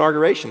after the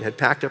inauguration, had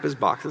packed up his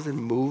boxes and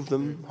moved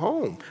them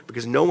home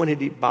because no one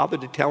had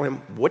bothered to tell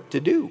him what to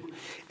do.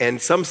 And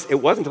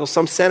it wasn't until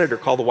some senator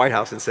called the White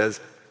House and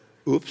says,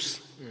 oops,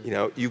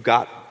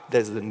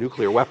 there's the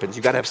nuclear weapons.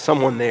 You've got to have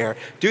someone there.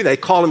 They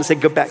call him and say,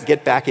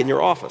 get back in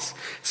your office.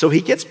 So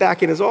he gets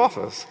back in his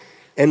office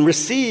and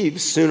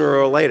receives, sooner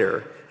or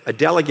later, a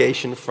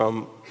delegation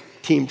from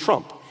Team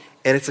Trump.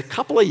 And it's a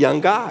couple of young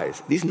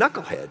guys, these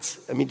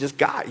knuckleheads. Just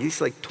guys,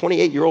 these like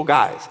 28-year-old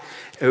guys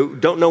who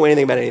don't know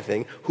anything about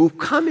anything, who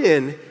come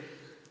in,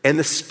 and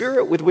the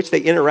spirit with which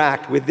they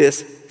interact with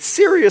this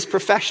serious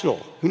professional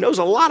who knows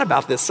a lot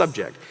about this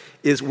subject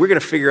is, we're going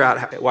to figure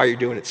out why you're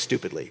doing it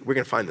stupidly. We're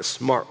going to find the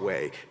smart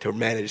way to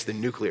manage the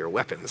nuclear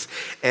weapons.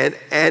 And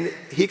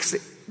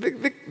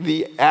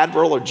the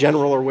admiral or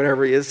general or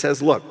whatever he is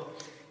says, look,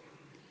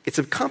 it's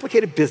a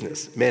complicated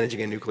business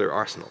managing a nuclear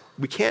arsenal.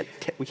 We can't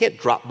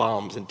drop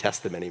bombs and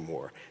test them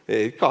anymore.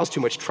 It causes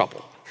too much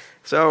trouble.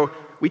 So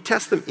we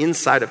test them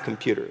inside of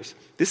computers.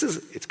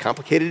 It's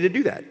complicated to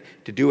do that,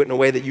 to do it in a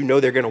way that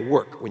they're going to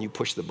work when you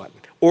push the button,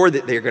 or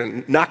that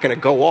they're not going to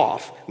go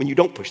off when you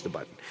don't push the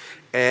button.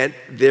 And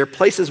there are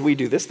places we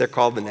do this. They're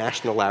called the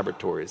national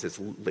laboratories. It's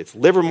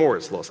Livermore,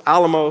 it's Los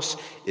Alamos,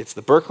 it's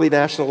the Berkeley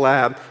National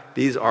Lab.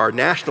 These are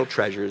national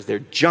treasures. They're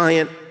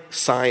giant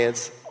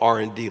science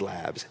R&D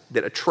labs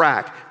that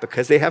attract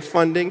because they have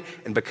funding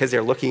and because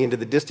they're looking into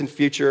the distant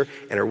future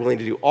and are willing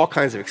to do all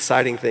kinds of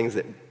exciting things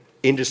that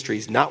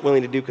industry's not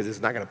willing to do because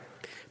it's not going to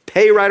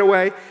pay right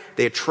away.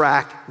 They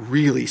attract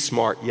really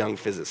smart young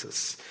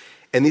physicists.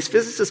 And these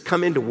physicists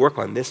come in to work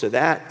on this or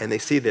that, and they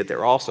see that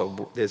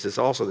there's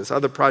this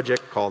other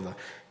project called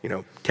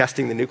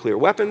testing the nuclear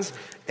weapons,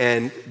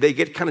 and they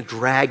get kind of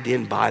dragged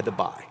in by the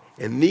by.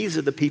 And these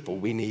are the people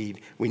we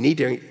need. We need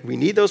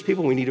those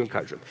people. We need to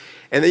encourage them.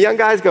 And the young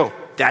guys go,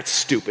 that's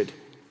stupid.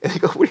 And they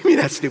go, what do you mean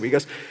that's stupid? He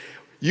goes,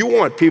 you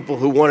want people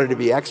who wanted to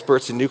be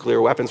experts in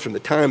nuclear weapons from the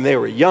time they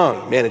were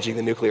young managing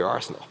the nuclear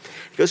arsenal.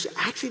 He goes,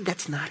 actually,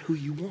 that's not who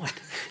you want.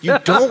 You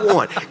don't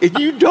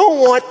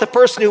want the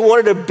person who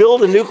wanted to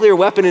build a nuclear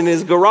weapon in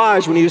his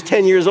garage when he was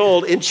 10 years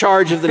old in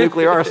charge of the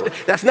nuclear arsenal.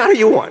 That's not who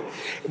you want.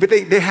 But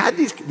they had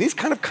these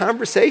kind of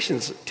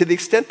conversations. To the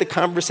extent the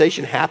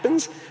conversation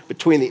happens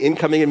between the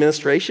incoming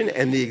administration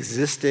and the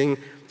existing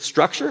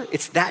structure,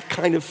 it's that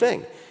kind of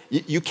thing.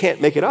 You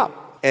can't make it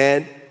up.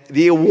 And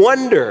the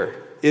wonder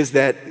is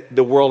that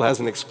the world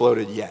hasn't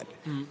exploded yet.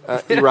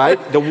 Right?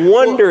 The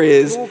wonder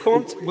is... We'll come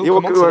on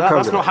to that.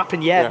 That's not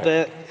happened yet,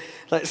 but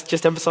let's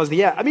just emphasize the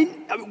yeah.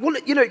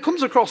 It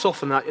comes across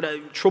often that,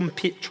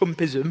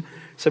 Trumpism,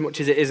 so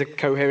much as it is a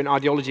coherent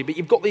ideology, but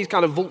you've got these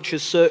kind of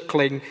vultures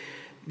circling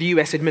the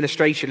US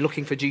administration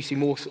looking for juicy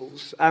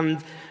morsels.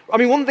 And,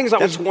 one of the things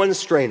That's one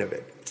strain of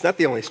it. It's not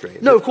the only strain.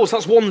 No, of course,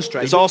 that's one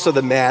strain. There's also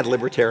the mad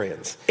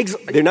libertarians.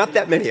 There are not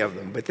that many of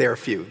them, but there are a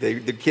few. The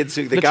guys,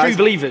 true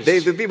believers.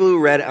 The people who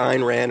read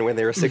Ayn Rand when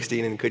they were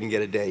 16 and couldn't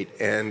get a date.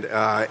 And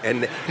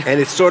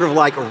it's sort of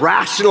like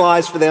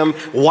rationalized for them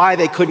why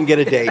they couldn't get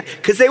a date.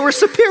 Because they were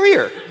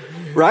superior,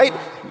 right?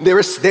 They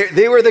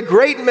were the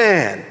great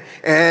man.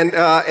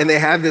 And they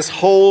have this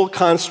whole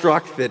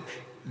construct that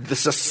the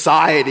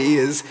society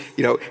is,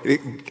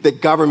 the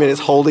government is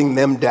holding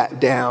them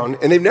down,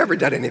 and they've never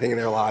done anything in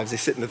their lives. They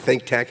sit in the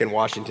think tank in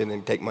Washington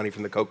and take money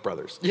from the Koch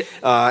brothers. Yeah.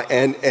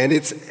 And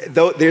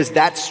there's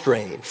that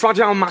strain.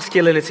 Fragile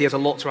masculinity has a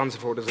lot to answer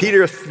for, doesn't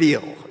Peter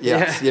Thiel,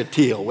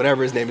 Thiel,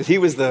 whatever his name is. He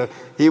was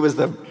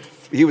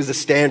the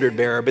standard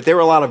bearer, but there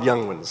were a lot of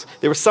young ones.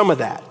 There was some of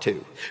that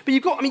too. But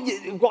you've got,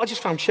 what I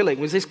just found chilling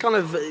was this kind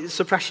of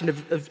suppression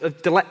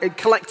of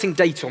collecting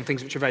data on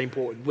things which are very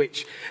important,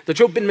 which the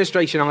Trump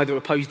administration either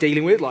opposed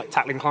dealing with, like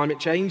tackling climate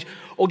change,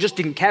 or just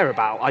didn't care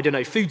about,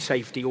 food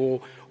safety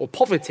or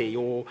poverty,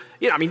 or,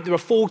 there are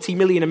 40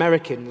 million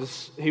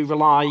Americans who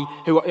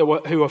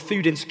are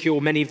food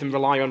insecure. Many of them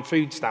rely on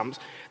food stamps.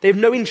 They have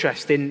no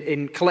interest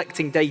in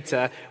collecting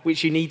data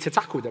which you need to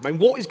tackle them.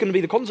 What is going to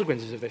be the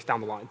consequences of this down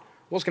the line?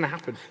 What's going to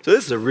happen? So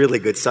this is a really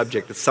good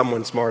subject that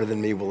someone smarter than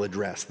me will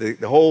address. The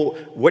whole,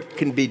 what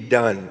can be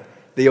done.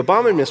 The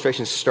Obama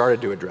administration started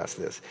to address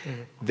this.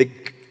 Mm-hmm.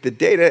 The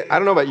data, I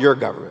don't know about your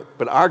government,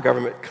 but our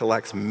government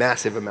collects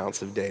massive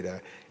amounts of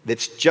data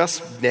that's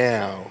just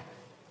now,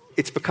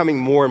 it's becoming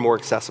more and more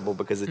accessible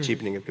because of the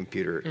cheapening of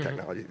computer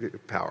technology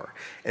power.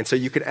 And so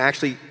you can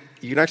actually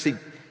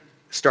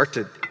start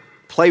to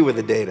play with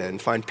the data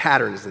and find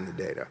patterns in the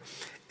data.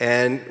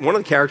 And one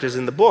of the characters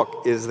in the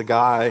book is the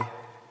guy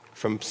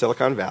from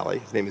Silicon Valley.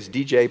 His name is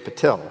DJ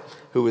Patil,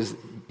 who was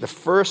the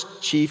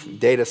first chief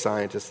data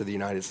scientist of the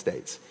United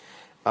States,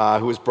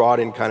 who was brought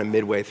in kind of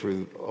midway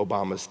through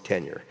Obama's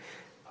tenure.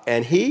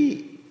 And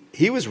he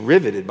was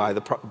riveted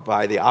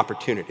by the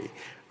opportunity,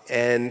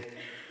 and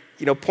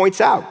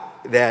points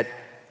out that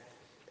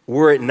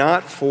were it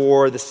not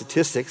for the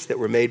statistics that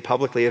were made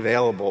publicly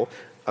available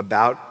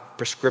about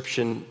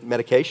prescription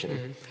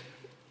medication,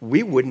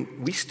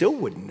 we still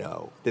wouldn't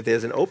know that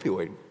there's an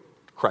opioid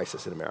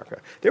crisis in America.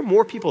 There are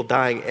more people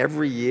dying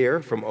every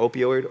year from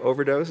opioid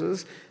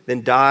overdoses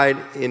than died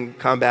in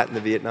combat in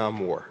the Vietnam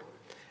War.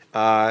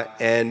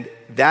 And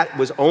that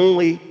was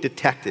only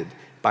detected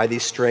by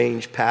these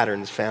strange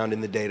patterns found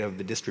in the data of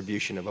the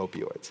distribution of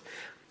opioids.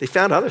 They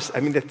found others.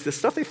 I mean, the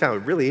stuff they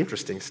found, really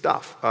interesting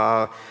stuff.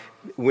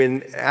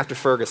 After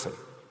Ferguson,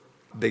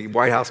 the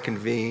White House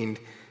convened,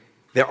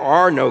 there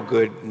are no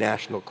good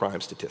national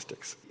crime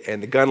statistics.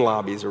 And the gun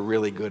lobbies are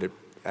really good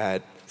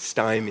at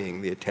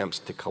stymieing the attempts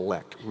to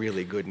collect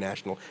really good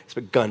national,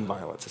 gun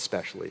violence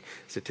especially,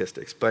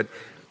 statistics. But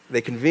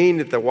they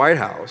convened at the White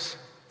House,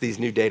 these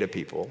new data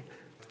people,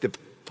 the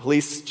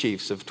police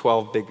chiefs of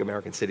 12 big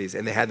American cities,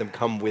 and they had them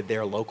come with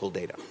their local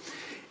data.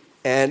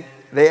 And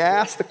they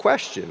asked the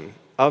question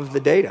of the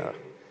data,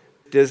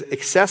 does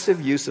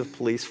excessive use of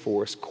police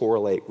force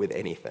correlate with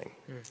anything?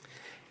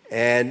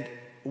 And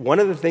one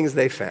of the things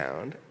they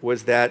found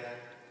was that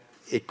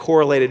it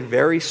correlated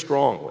very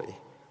strongly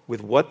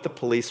with what the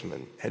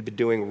policeman had been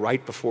doing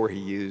right before he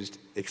used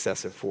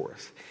excessive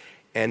force.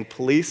 And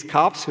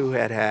cops who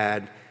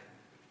had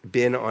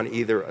been on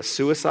either a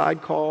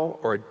suicide call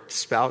or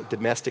a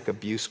domestic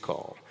abuse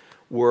call,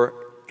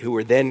 who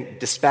were then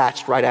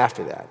dispatched right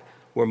after that,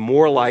 were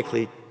more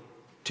likely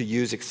to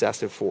use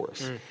excessive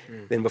force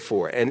than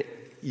before. And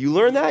you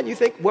learn that, and you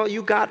think, well,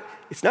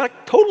 it's not a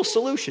total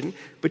solution,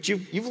 but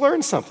you've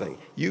learned something.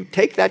 You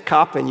take that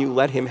cop and you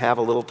let him have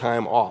a little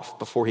time off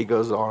before he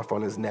goes off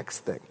on his next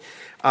thing.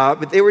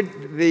 But they were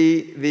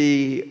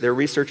their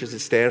researchers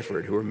at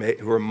Stanford who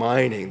were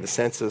mining the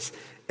census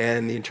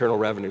and the Internal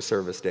Revenue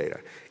Service data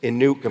in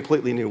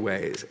completely new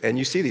ways. And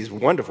you see these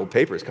wonderful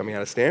papers coming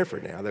out of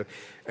Stanford now.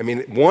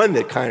 One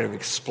that kind of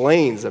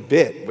explains a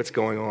bit what's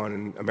going on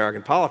in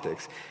American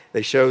politics.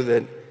 They show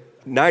that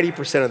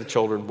 90% of the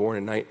children born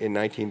in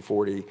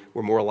 1940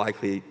 were more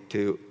likely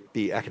to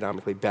be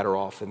economically better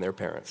off than their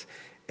parents.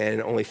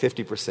 And only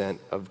 50%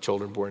 of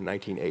children born in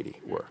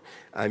 1980 were.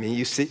 I mean,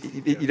 you see,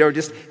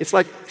 it's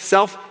like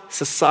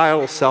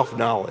societal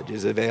self-knowledge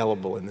is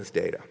available in this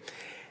data.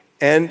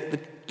 And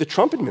the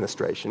Trump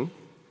administration,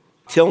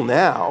 till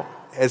now,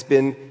 has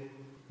been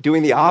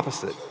doing the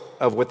opposite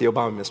of what the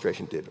Obama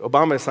administration did.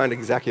 Obama signed an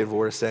executive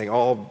order saying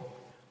all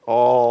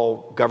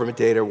government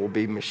data will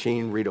be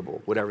machine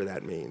readable, whatever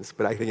that means.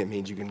 But I think it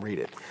means you can read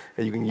it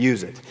and you can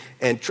use it.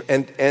 And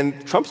the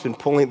Trump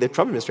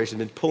administration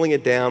has been pulling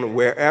it down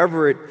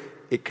wherever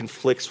it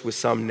conflicts with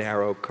some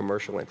narrow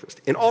commercial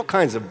interest in all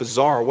kinds of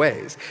bizarre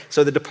ways.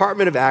 So the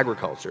Department of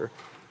Agriculture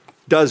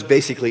does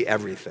basically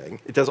everything.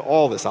 It does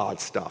all this odd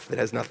stuff that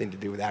has nothing to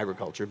do with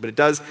agriculture, but it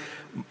does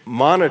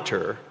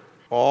monitor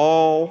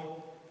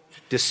all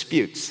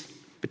disputes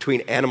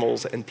between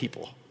animals and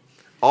people,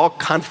 all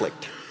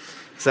conflict.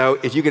 So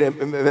if you can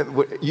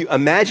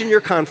imagine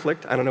your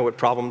conflict, I don't know what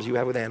problems you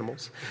have with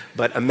animals,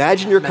 but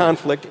imagine your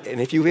conflict, and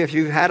if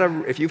you've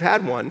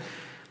had one,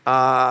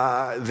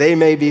 they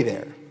may be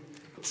there.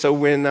 So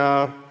when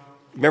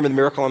remember the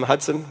miracle on the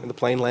Hudson, when the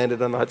plane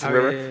landed on the Hudson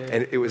River,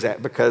 and it was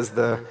because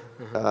the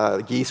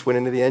geese went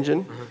into the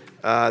engine?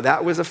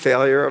 That was a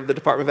failure of the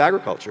Department of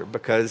Agriculture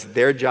because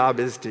their job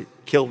is to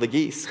kill the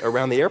geese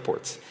around the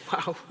airports.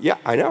 Wow. Yeah,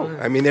 I know.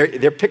 I mean,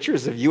 there are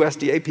pictures of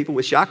USDA people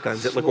with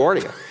shotguns at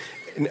LaGuardia.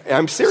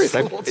 I'm serious.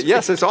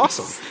 Yes, it's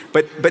awesome.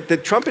 But the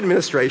Trump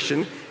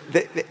administration,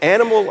 the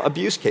animal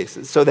abuse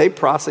cases, so they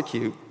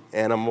prosecute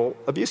animal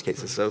abuse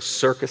cases, so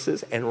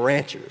circuses and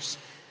ranchers.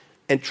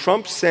 And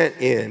Trump sent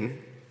in,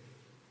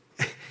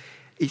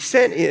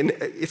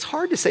 it's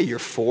hard to say you're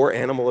for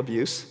animal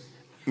abuse.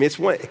 I mean,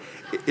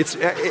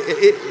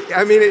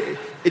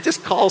 it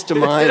just calls to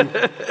mind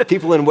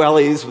people in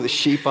wellies with a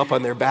sheep up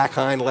on their back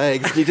hind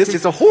legs.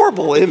 It's a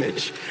horrible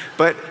image.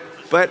 But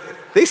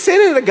they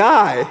sent in a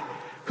guy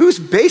who's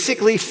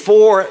basically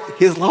for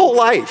his whole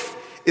life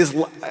is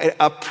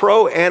a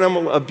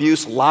pro-animal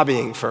abuse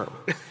lobbying firm.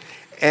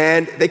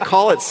 And they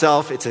call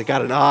itself, it's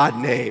got an odd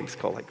name. It's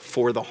called like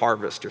For the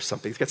Harvest or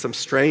something. It's got some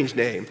strange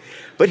name.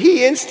 But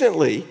he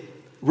instantly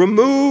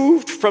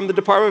removed from the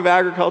Department of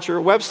Agriculture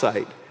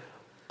website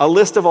a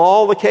list of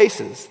all the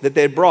cases that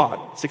they'd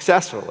brought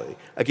successfully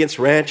against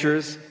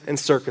ranchers and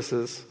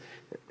circuses.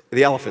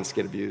 The elephants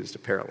get abused,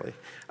 apparently.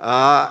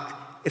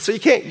 So you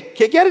can't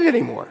get it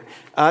anymore.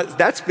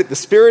 The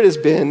spirit has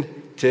been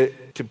to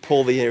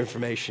pull the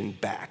information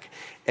back.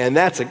 And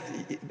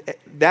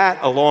that,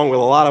 along with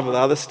a lot of the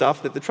other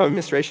stuff that the Trump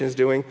administration is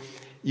doing,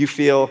 you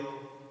feel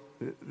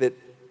that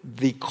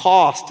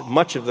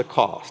much of the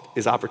cost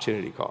is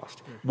opportunity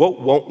cost. What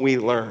won't we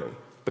learn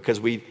because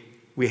we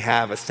we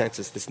have a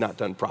census that's not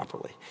done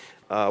properly?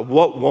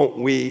 What won't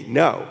we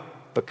know?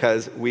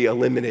 Because we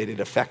eliminated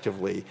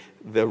effectively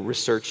the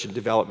research and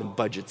development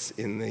budgets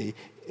in the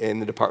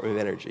Department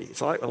of Energy.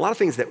 It's a lot of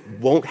things that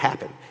won't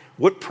happen.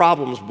 What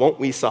problems won't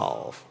we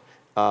solve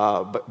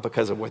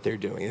because of what they're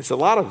doing? It's a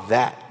lot of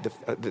that.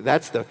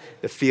 That's the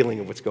feeling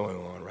of what's going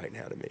on right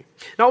now to me.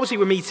 Now, obviously,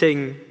 we're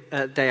meeting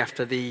day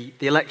after the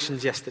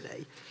elections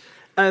yesterday,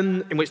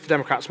 in which the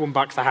Democrats won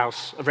back the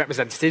House of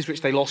Representatives,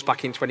 which they lost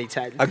back in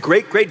 2010. A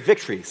great, great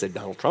victory, said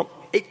Donald Trump.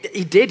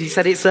 He did. He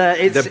said it's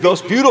the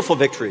most beautiful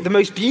victory. The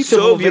most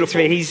beautiful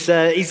victory. He's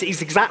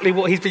exactly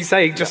what he's been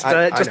saying just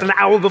an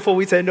hour before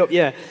we turned up.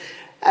 Yeah.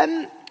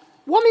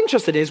 What I'm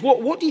interested in is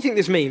what do you think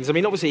this means? I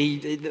mean, obviously,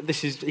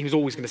 he was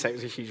always going to say it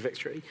was a huge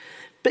victory,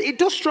 but it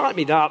does strike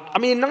me that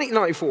in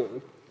 1994.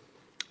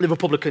 The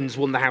Republicans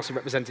won the House of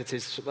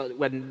Representatives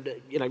when,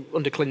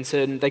 under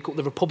Clinton, they called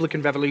it the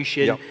Republican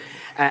Revolution, yep.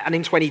 And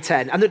in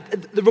 2010. And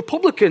the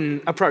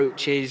Republican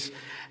approach is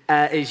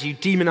you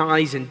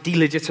demonize and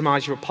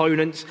delegitimize your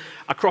opponents.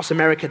 Across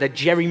America, they're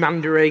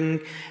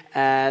gerrymandering,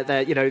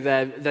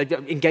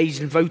 they're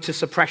engaged in voter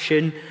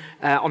suppression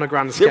on a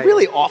grand scale. They're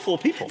really awful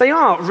people. They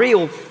are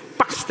real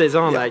bastards,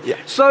 aren't they? Yeah.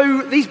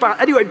 So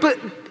anyway, but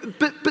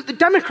the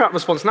Democrat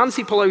response,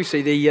 Nancy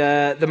Pelosi,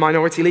 the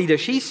minority leader,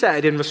 she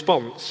said in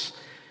response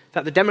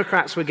that the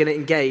Democrats were going to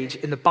engage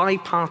in the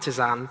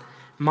bipartisan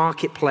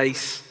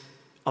marketplace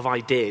of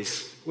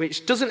ideas,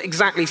 which doesn't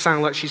exactly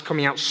sound like she's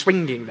coming out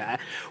swinging there.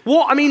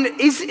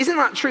 Isn't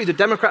that true? The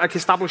Democratic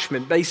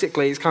establishment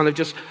basically is kind of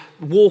just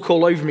walk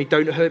all over me,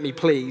 don't hurt me,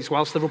 please,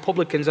 whilst the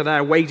Republicans are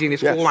there waging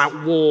this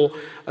all-out war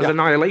of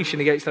annihilation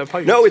against their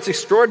opponents. No, it's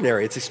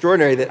extraordinary. It's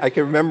extraordinary that I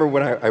can remember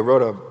when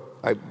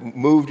I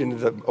moved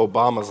into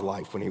Obama's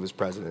life when he was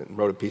president and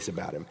wrote a piece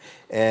about him.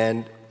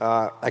 And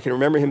I can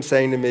remember him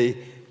saying to me,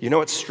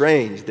 it's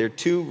strange. There are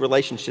two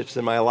relationships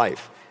in my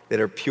life that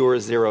are pure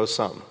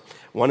zero-sum.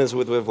 One is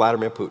with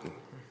Vladimir Putin.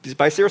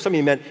 By zero-sum,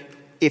 he meant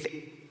if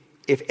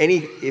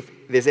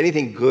there's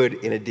anything good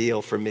in a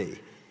deal for me,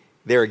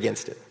 they're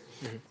against it.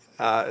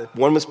 Mm-hmm.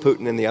 One was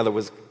Putin and the other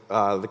was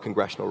the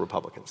congressional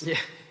Republicans. Yeah.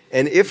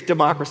 And if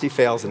democracy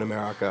fails in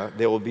America,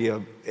 there will be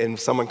and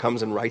someone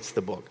comes and writes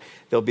the book,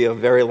 there'll be a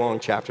very long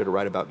chapter to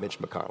write about Mitch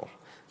McConnell,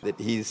 that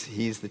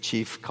he's the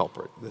chief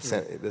culprit,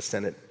 the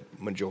Senate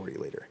majority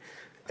leader,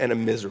 and a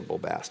miserable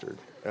bastard.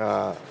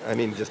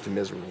 Just a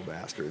miserable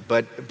bastard.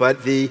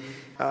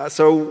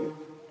 So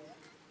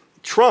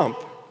Trump,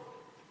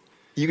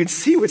 you can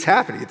see what's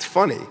happening. It's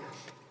funny.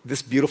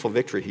 This beautiful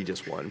victory he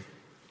just won.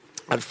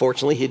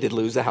 Unfortunately, he did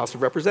lose the House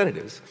of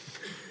Representatives.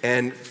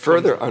 And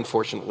further,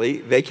 unfortunately,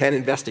 they can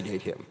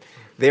investigate him.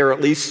 There are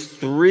at least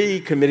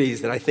 3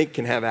 committees that I think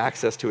can have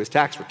access to his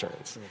tax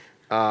returns,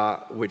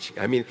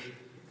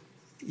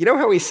 you know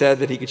how he said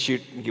that he could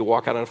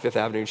walk out on Fifth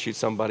Avenue and shoot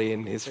somebody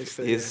and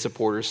his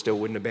supporters still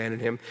wouldn't abandon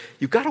him?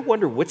 You've got to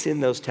wonder what's in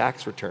those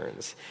tax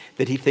returns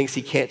that he thinks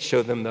he can't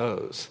show them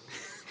those.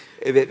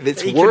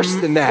 It's worse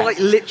than that. Quite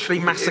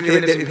literally massacre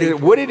innocent people.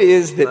 What it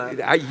is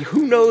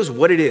who knows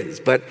what it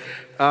is, but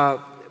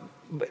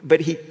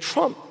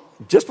Trump,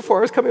 just before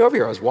I was coming over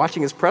here, I was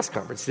watching his press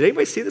conference. Did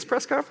anybody see this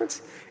press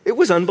conference? It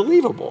was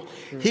unbelievable.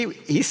 He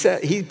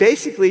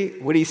basically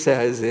what he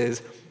says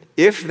is,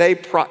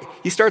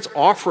 he starts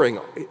offering,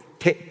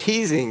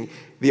 teasing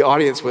the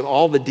audience with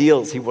all the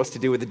deals he wants to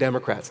do with the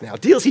Democrats now.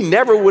 Deals he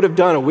never would have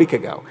done a week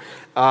ago.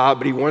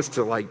 But he wants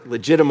to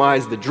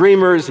legitimize the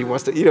Dreamers. He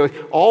wants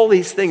to, all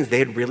these things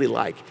they'd really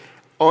like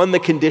on the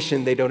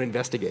condition they don't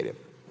investigate him.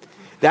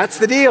 That's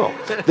the deal.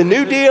 The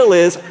new deal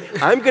is,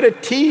 I'm going to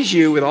tease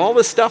you with all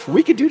the stuff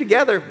we could do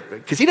together,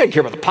 because he doesn't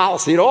care about the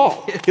policy at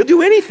all. He'll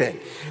do anything,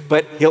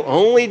 but he'll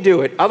only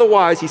do it.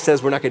 Otherwise, he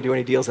says, we're not going to do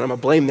any deals, and I'm going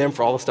to blame them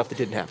for all the stuff that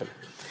didn't happen.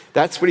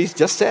 That's what he's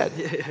just said.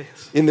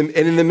 And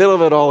in the middle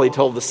of it all, he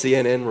told the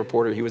CNN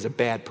reporter he was a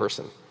bad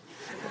person.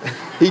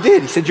 He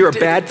did. He said, you're a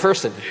bad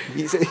person.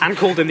 And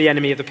called him the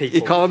enemy of the people.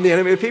 He called him the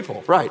enemy of the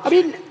people, right.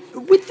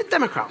 With the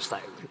Democrats, though,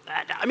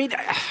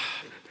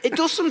 it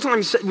does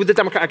sometimes, with the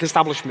Democratic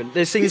establishment,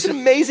 he's an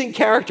amazing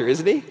character,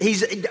 isn't he?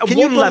 Can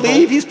you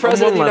believe he's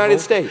president of the United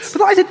States? But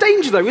that is a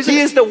danger, though, isn't it?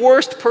 He is the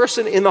worst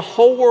person in the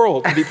whole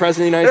world to be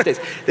president of the United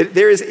States.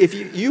 There is,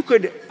 if you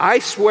could, I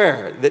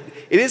swear that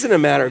it isn't a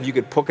matter of you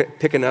could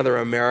pick another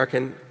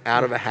American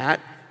out of a hat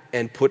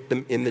and put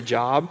them in the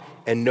job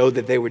and know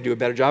that they would do a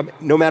better job,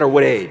 no matter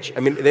what age.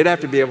 They'd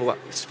have to be able to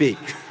speak.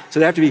 So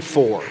they'd have to be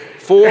 4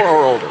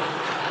 or older.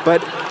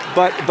 But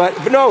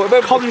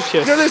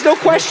conscious. No, there's no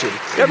question.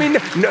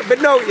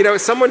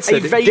 Someone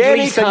said a vaguely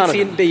Danny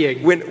sentient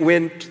being.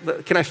 When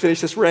can I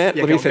finish this rant?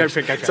 Yeah, Let me finish.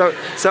 Go.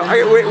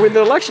 When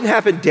the election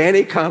happened,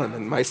 Danny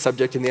Kahneman, my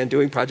subject in the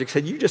Undoing Project,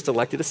 said you just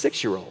elected a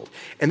 6-year-old,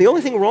 and the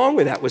only thing wrong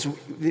with that was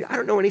I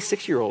don't know any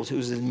 6-year-olds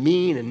who's as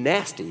mean and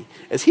nasty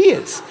as he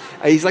is.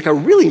 He's like a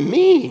really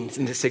mean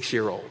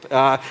 6-year-old,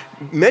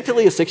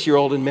 mentally a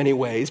 6-year-old in many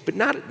ways, but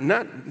not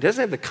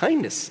doesn't have the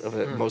kindness of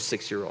most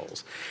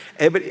 6-year-olds.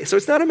 So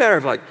it's not a matter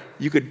of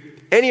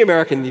any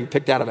American you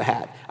picked out of a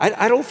hat.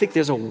 I don't think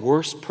there's a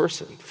worse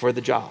person for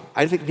the job.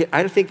 I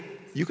think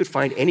you could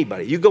find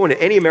anybody. You go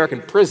into any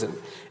American prison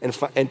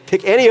and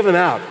pick any of them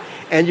out,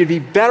 and you'd be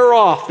better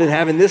off than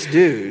having this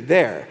dude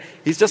there.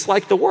 He's just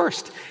like the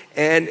worst.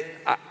 And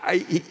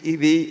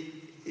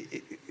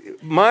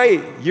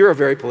you're a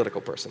very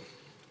political person.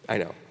 I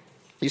know.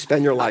 You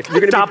spend your life.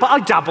 I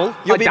dabble.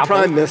 You'll be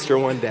prime minister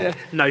one day. Yeah.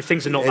 No,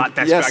 things are not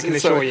that desperate, I can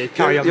assure you.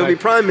 Carry on. You'll be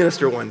prime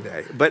minister one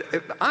day. But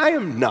I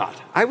am not.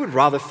 I would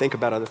rather think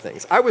about other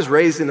things. I was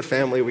raised in a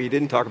family where you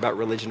didn't talk about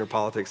religion or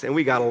politics, and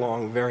we got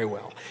along very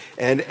well.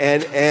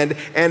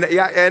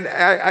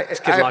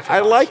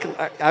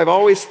 I've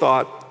always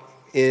thought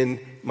in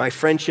my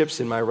friendships,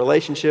 in my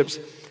relationships,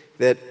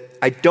 that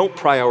I don't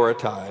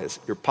prioritize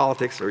your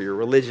politics or your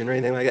religion or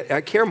anything like that.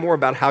 I care more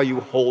about how you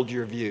hold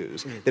your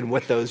views than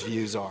what those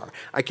views are.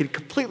 I can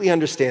completely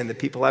understand that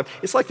people have,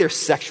 it's like their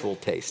sexual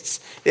tastes.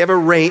 They have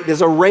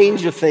there's a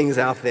range of things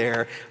out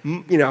there,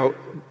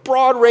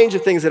 broad range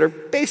of things that are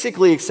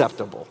basically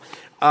acceptable.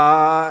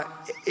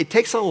 It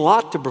takes a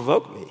lot to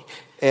provoke me.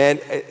 And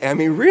I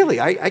mean,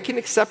 really, I can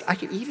accept,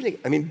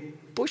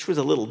 Bush was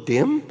a little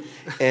dim,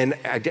 and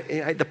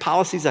the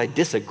policies I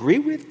disagree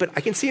with, but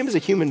I can see him as a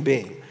human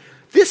being.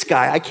 This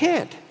guy, I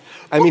can't.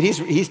 I mean,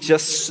 he's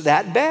just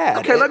that bad.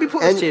 Okay, let me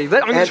put this to you.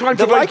 I'm going to try and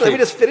provoke you. Let me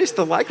just finish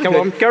the likelihood.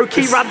 Come on, go,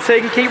 keep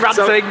ranting.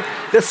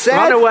 So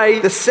run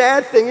away. The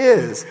sad thing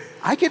is,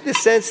 I get the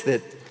sense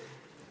that,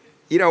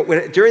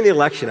 during the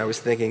election, I was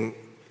thinking,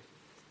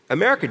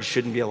 Americans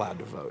shouldn't be allowed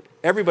to vote.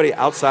 Everybody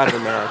outside of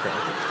America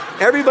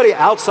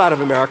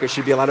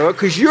should be allowed to vote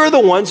because you're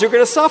the ones who are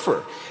going to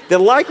suffer. The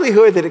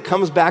likelihood that it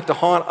comes back to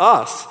haunt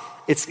us,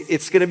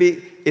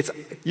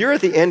 you're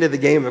at the end of the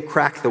game of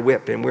crack the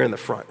whip, and we're in the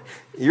front.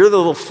 You're the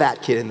little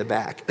fat kid in the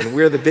back, and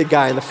we're the big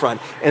guy in the front.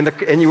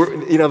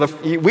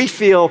 We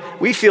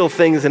feel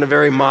things in a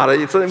very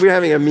modest. We're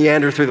having a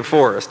meander through the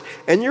forest,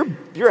 and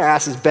your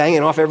ass is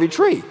banging off every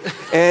tree.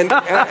 And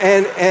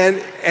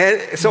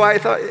so I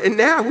thought, and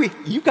now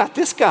you got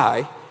this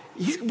guy.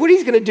 What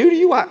he's going to do to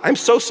you? I'm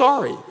so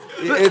sorry.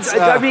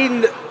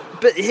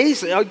 But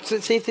here's,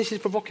 let's see if this is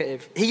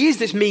provocative. He is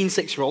this mean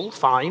 6-year-old,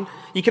 fine.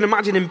 You can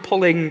imagine him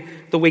pulling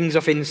the wings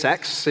off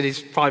insects in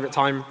his private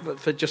time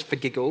for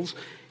giggles.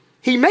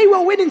 He may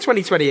well win in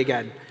 2020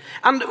 again.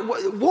 And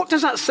what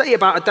does that say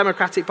about a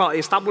Democratic Party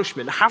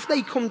establishment? Have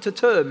they come to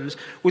terms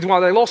with why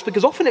they lost?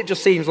 Because often it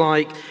just seems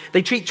like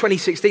they treat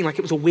 2016 like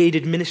it was a weird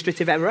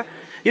administrative error.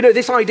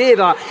 This idea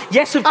that,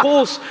 yes, of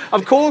course,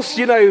 at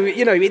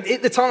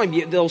the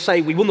time, they'll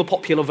say we won the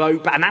popular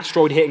vote, but an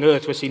asteroid hitting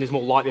Earth was seen as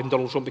more likely than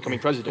Donald Trump becoming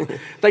president.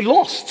 They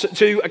lost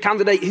to a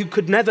candidate who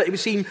could never, it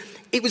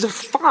was a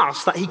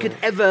farce that he could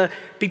ever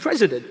be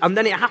president, and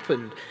then it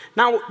happened.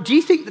 Now, do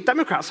you think the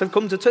Democrats have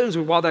come to terms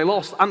with why they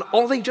lost, and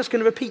are they just going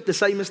to repeat the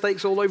same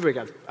mistakes all over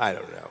again? I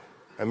don't know.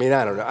 I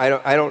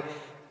don't know.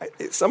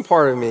 Some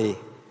part of me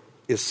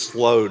is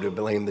slow to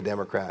blame the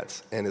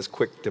Democrats and is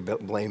quick to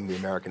blame the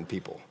American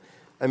people.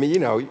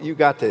 we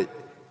got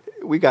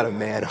to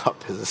man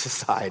up as a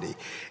society.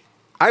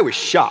 I was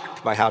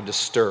shocked by how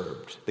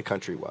disturbed the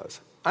country was.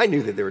 I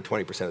knew that there were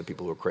 20% of the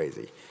people who were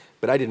crazy,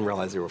 but I didn't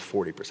realize there were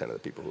 40% of the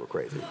people who were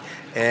crazy.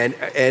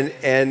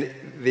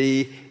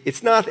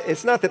 It's not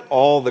that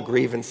all the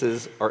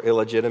grievances are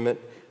illegitimate,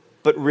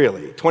 but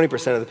really,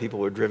 20% of the people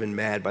were driven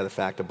mad by the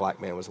fact a black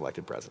man was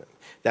elected president.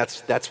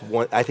 That's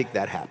one. I think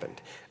that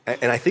happened,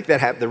 and I think that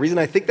happened. The reason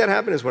I think that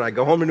happened is when I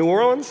go home to New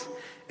Orleans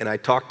and I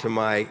talk to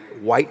my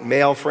white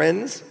male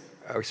friends,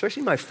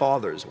 especially my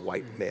father's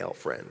white male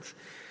friends.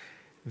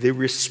 The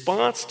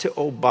response to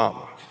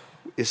Obama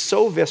is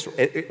so visceral.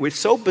 It was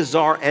so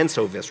bizarre and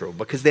so visceral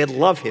because they'd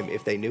love him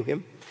if they knew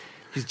him.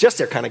 He's just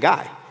their kind of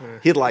guy.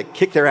 He'd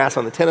kick their ass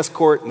on the tennis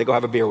court and they'd go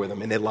have a beer with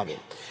him and they'd love him.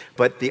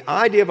 But the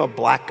idea of a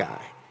black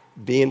guy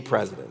being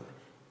president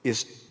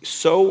is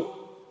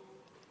so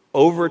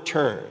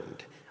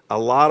overturned a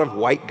lot of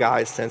white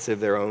guys' sense of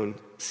their own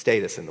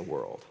status in the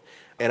world.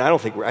 And I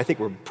think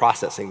we're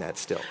processing that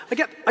still. I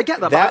get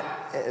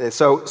that.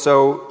 So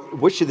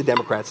what should the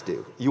Democrats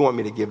do? You want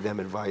me to give them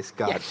advice?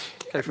 God.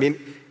 Yes.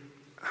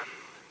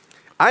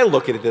 I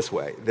look at it this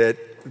way, that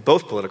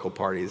both political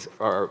parties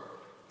are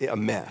a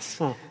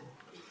mess.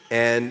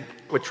 And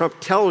what Trump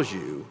tells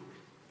you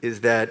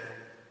is that,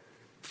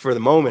 for the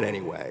moment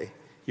anyway,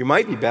 you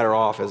might be better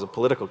off as a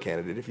political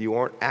candidate if you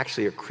aren't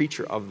actually a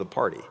creature of the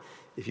party.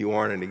 If you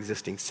aren't an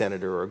existing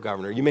senator or a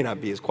governor, you may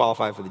not be as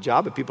qualified for the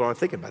job, but people aren't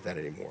thinking about that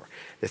anymore.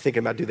 They're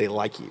thinking about, do they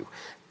like you?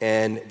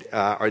 And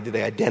or do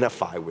they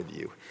identify with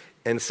you?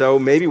 And so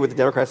maybe what the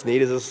Democrats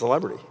need is a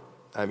celebrity.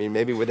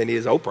 Maybe what they need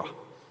is Oprah.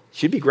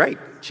 She'd be great.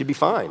 She'd be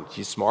fine.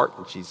 She's smart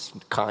and she's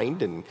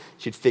kind and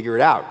she'd figure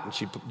it out.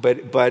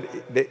 But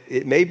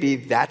it may be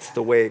that's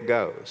the way it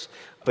goes.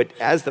 But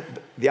as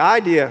the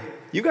idea,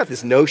 you got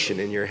this notion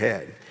in your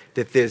head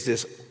that there's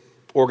this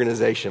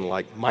organization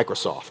like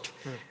Microsoft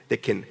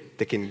that can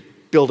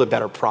build a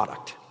better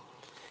product.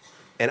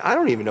 And I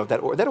don't even know if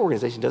that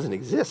organization doesn't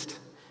exist.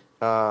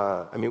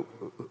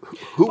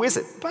 Who is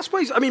it? But I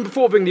suppose,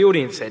 before I bring the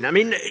audience in,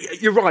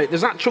 you're right,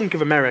 there's that chunk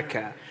of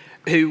America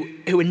who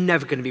are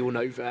never going to be won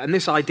over. And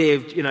this idea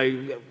of,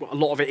 a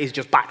lot of it is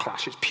just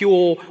backlash. It's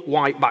pure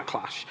white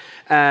backlash.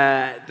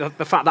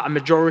 The fact that a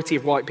majority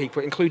of white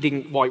people,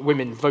 including white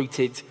women,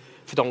 voted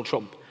for Donald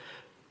Trump.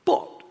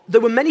 But there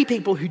were many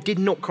people who did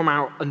not come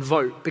out and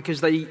vote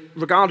because they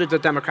regarded the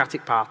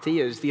Democratic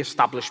Party as the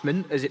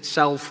establishment, as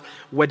itself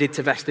wedded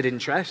to vested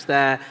interests.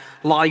 Their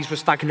lives were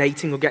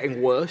stagnating or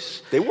getting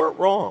worse. They weren't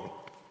wrong.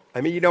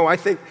 I mean, I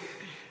think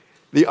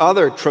the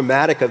other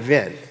traumatic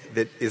event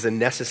that is a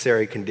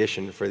necessary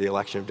condition for the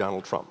election of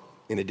Donald Trump,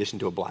 in addition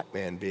to a black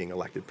man being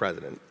elected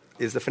president,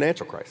 is the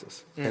financial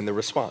crisis and the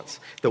response.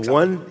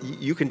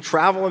 You can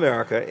travel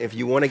America if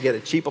you want to get a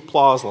cheap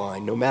applause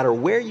line, no matter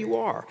where you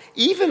are,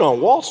 even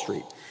on Wall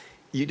Street.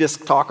 You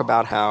just talk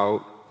about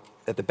how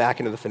at the back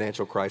end of the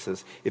financial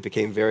crisis, it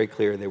became very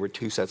clear there were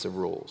two sets of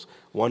rules.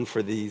 One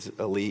for these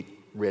elite,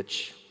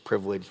 rich,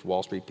 privileged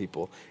Wall Street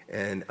people,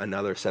 and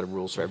another set of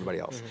rules for everybody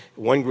else.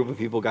 Mm-hmm. One group of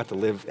people got to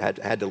live,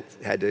 had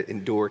to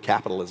endure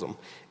capitalism,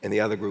 and the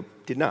other group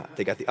did not.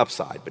 They got the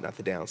upside, but not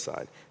the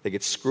downside. They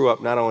could screw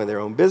up not only their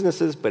own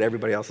businesses, but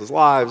everybody else's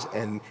lives,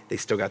 and they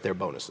still got their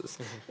bonuses.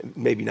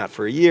 Mm-hmm. Maybe not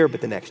for a year,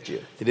 but the next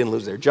year. They didn't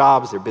lose their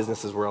jobs, their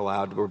businesses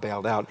were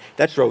bailed out.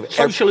 That drove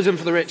socialism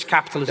for the rich,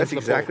 capitalism for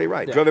the poor. That's exactly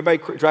right. Yeah.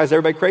 Drives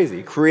everybody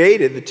crazy. It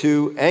created the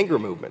two anger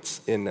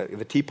movements in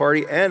the Tea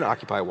Party and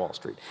Occupy Wall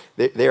Street.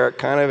 They are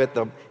kind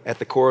of at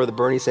the core of the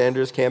Bernie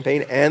Sanders campaign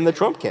and the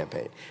Trump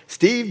campaign.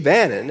 Steve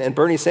Bannon and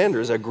Bernie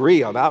Sanders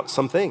agree about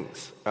some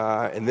things,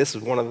 and this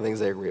is one of the things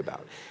they agree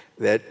about,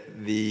 that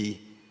the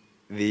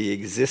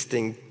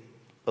existing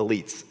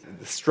elites,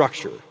 the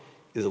structure,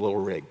 is a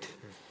little rigged.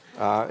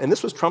 And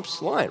this was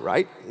Trump's line,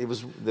 right?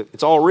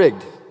 It's all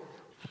rigged.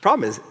 The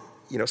problem is,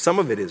 some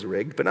of it is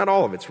rigged, but not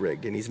all of it's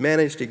rigged, and he's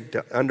managed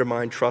to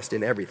undermine trust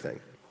in everything.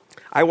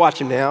 I watch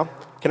him now.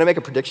 Can I make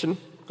a prediction?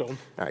 Go on.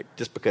 All right,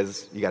 just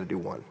because you got to do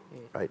one,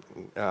 right?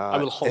 I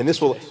will hold. And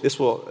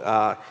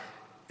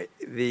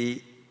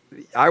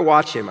I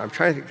watch him. I'm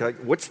trying to think,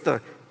 what's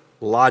the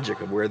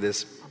logic of where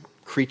this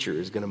creature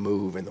is going to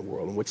move in the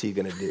world, and what's he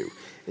going to do?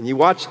 And you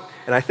watch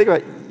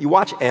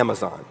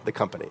Amazon, the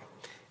company,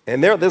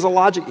 and there's a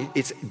logic.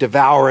 It's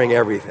devouring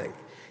everything,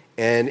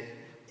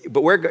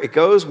 but where it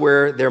goes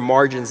where there are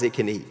margins it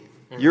can eat.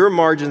 Your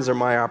margins are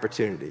my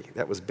opportunity.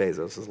 That was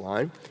Bezos'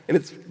 line. And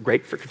it's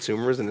great for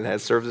consumers, and it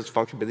serves its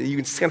function, but you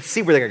can just kind of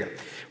see where they're going to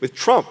go. With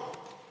Trump,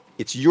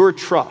 it's your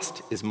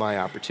trust is my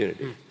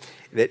opportunity.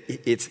 That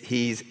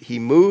he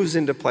moves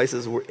into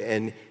places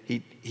and he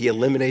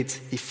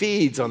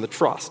feeds on the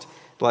trust,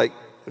 like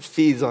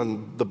feeds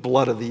on the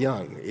blood of the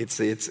young. He's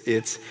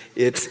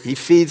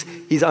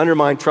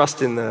undermined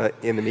trust in the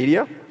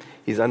media.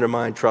 He's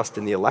undermined trust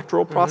in the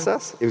electoral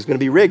process. It was going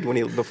to be rigged when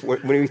he thought he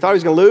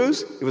was going to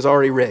lose. It was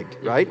already rigged,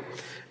 right?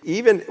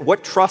 Even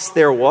what trust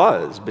there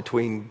was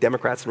between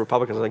Democrats and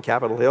Republicans on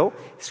Capitol Hill,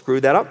 he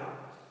screwed that up.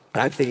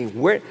 And I'm thinking,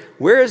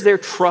 where is there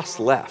trust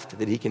left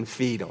that he can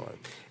feed on?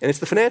 And it's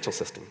the financial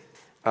system.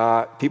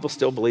 People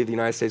still believe the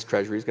United States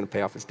Treasury is going to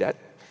pay off its debt,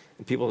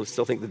 and people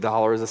still think the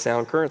dollar is a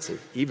sound currency,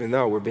 even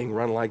though we're being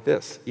run like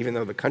this, even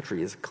though the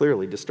country is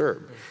clearly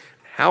disturbed.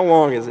 How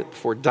long is it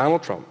before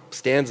Donald Trump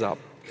stands up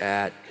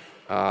at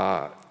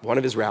one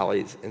of his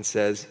rallies and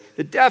says,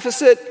 the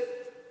deficit,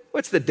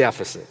 what's the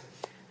deficit?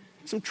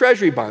 Some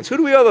treasury bonds. Who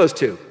do we owe those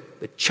to?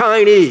 The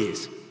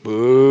Chinese.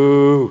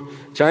 Boo.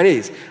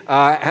 Chinese.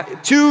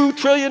 $2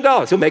 trillion.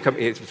 He'll make up,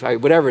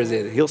 whatever it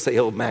is, he'll say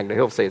it's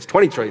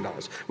 $20 trillion.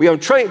 We owe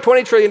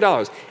 $20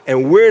 trillion,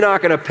 and we're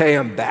not going to pay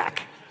him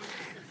back.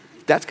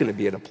 That's going to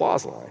be an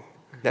applause line.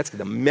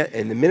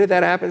 And the minute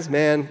that happens,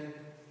 man,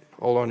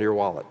 hold on to your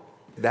wallet.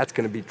 That's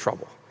going to be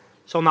trouble.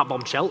 So on that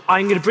bombshell,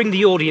 I'm going to bring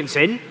the audience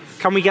in.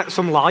 Can we get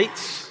some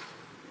lights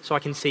so I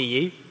can see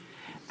you?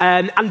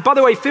 And by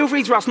the way, feel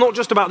free to ask not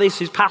just about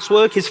his past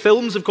work, his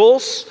films, of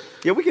course.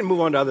 Yeah, we can move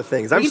on to other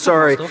things. I'm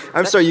sorry.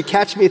 You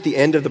catch me at the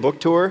end of the book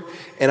tour,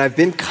 and I've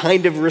been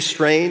kind of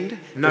restrained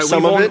for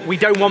some of it. We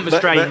don't want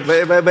restraint.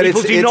 But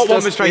people do not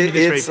want restraint in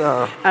this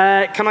room.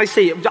 Can I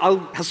see?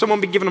 Has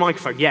someone been given a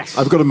microphone? Yes.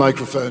 I've got a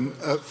microphone.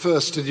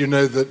 First, did you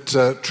know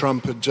that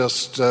Trump had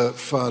just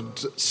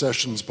FUD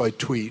Sessions by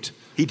tweet?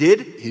 He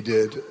did? He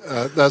did.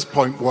 That's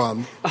point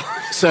one.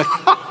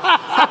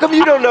 How come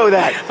you don't know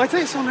that? I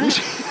think it's on there.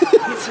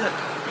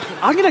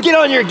 I'm going to get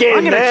on your game,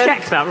 I'm going to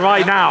check that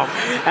right now.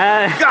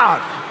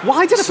 God.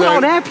 Why did I put it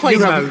on airplane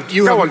mode?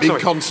 You haven't been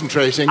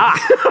concentrating.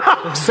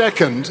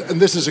 Second, and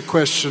this is a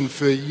question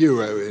for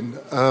you, Owen.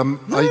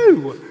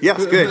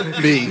 Yes,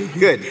 good. Me.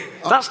 Good.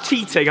 That's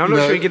cheating. I'm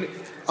not sure you can...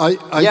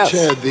 I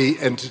chair the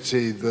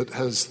entity that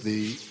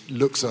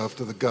looks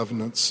after the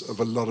governance of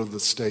a lot of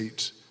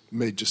the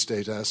major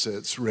state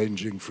assets,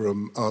 ranging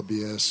from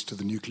RBS to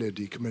the Nuclear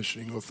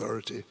Decommissioning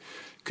Authority.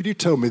 Could you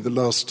tell me the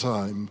last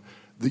time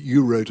that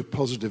you wrote a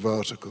positive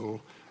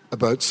article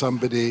about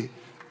somebody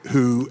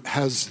who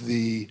has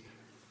the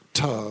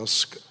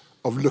task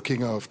of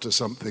looking after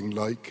something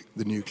like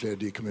the Nuclear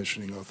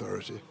Decommissioning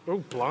Authority? Oh,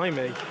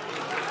 blimey.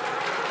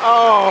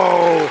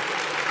 Oh.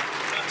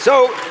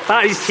 So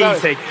that is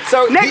cheating.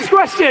 So next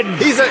question.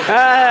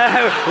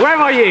 Where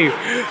are you?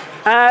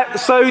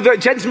 So the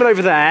gentleman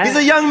over there. He's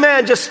a young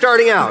man just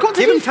starting out. Got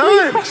to Give him do 3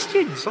 time.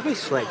 questions,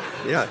 obviously.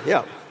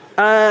 Yeah.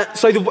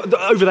 So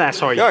over there,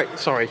 sorry. All right.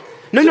 Sorry.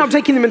 No, I'm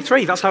taking them in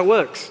 3. That's how it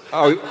works.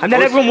 And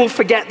then everyone will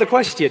forget the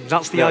question.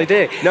 That's the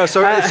idea. No,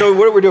 so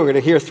what we're doing, we're going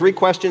to hear 3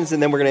 questions,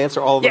 and then we're going to answer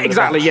all of them. Yeah,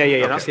 exactly. Yeah.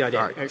 Okay. That's the idea.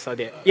 All right. That's the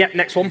idea. Yeah,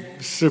 next one.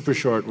 Super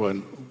short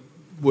one.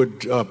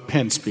 Would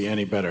Pence be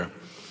any better?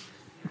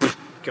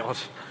 God.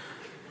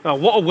 Oh,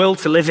 what a world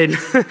to live in.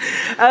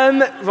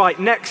 Right,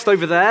 next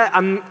over there.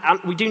 And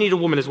we do need a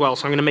woman as well,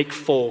 so I'm going to make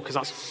 4, because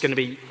that's going to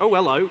be... Oh,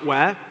 hello,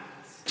 where?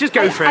 Just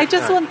go for it. I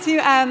just want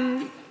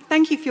to...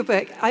 thank you for your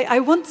book.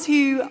 I want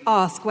to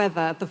ask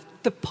whether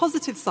the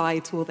positive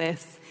side to all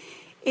this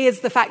is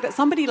the fact that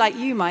somebody like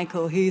you,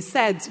 Michael, who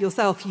said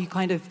yourself you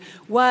kind of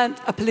weren't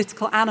a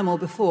political animal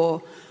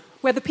before,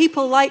 whether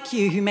people like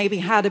you who maybe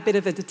had a bit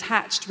of a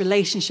detached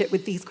relationship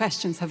with these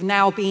questions have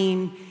now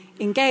been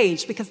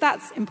engaged, because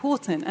that's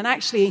important. And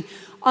actually,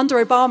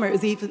 under Obama, it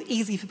was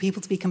easy for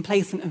people to be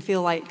complacent and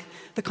feel like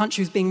the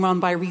country was being run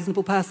by a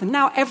reasonable person.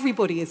 Now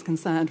everybody is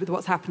concerned with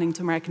what's happening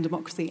to American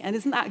democracy, and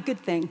isn't that a good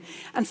thing?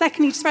 And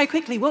secondly, just very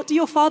quickly, what do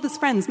your father's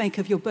friends make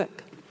of your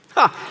book?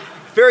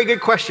 Very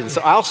good question.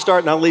 So I'll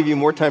start, and I'll leave you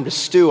more time to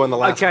stew on the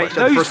last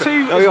question. Those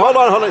 2... hold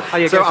on. Oh,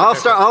 yeah, so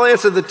I'll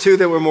answer the 2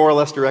 that were more or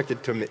less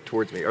directed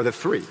towards me, or the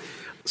 3.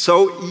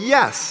 So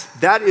yes,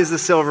 that is the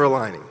silver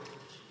lining.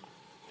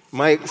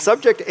 My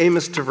subject,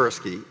 Amos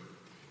Tversky,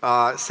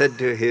 said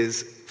to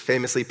his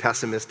famously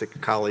pessimistic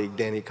colleague,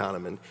 Danny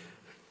Kahneman,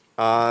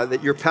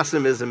 that your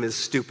pessimism is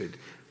stupid,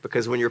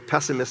 because when you're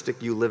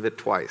pessimistic, you live it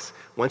twice.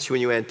 Once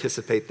when you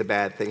anticipate the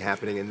bad thing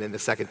happening, and then the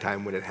second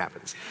time when it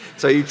happens.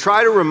 So I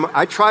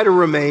try to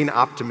remain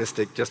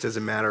optimistic just as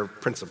a matter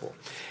of principle.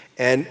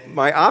 And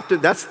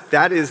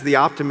that is the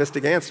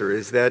optimistic answer,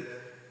 is that,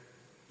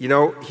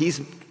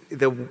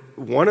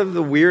 one of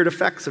the weird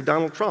effects of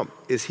Donald Trump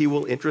is he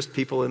will interest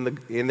people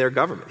in their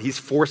government. He's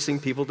forcing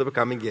people to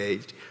become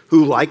engaged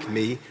who, like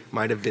me,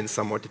 might have been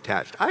somewhat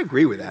detached. I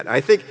agree with that.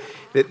 I think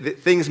that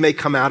things may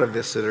come out of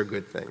this that are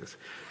good things.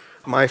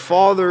 My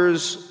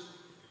father's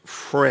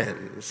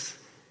friends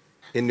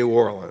in New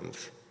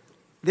Orleans,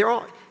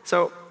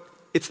 so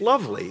it's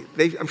lovely.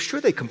 I'm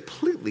sure they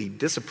completely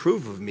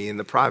disapprove of me in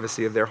the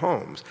privacy of their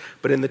homes.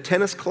 But in the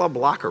tennis club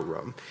locker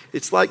room,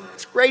 it's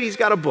great he's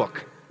got a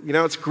book.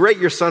 It's great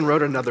your son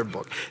wrote another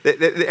book.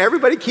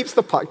 Everybody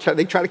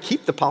they try to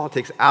keep the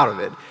politics out of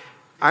it.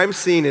 I'm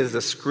seen as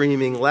a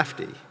screaming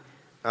lefty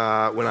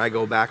when I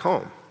go back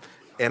home.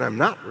 And I'm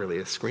not really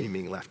a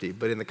screaming lefty,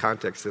 but in the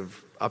context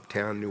of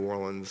uptown New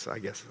Orleans, I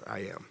guess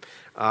I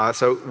am.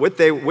 So what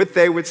they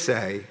would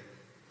say,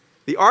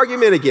 the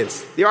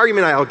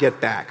argument I'll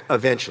get back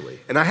eventually,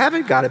 and I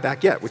haven't got it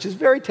back yet, which is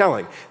very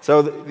telling.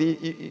 So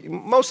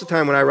most of the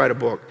time when I write a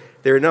book,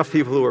 there are enough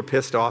people who are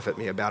pissed off at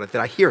me about it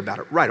that I hear about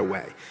it right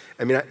away.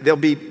 I mean, there'll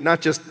be not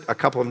just a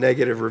couple of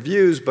negative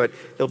reviews, but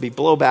there'll be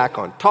blowback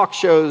on talk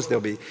shows,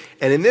 and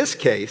in this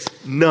case,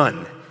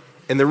 none.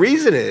 And the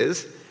reason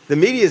is, the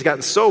media has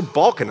gotten so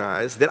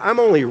balkanized that I'm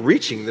only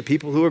reaching the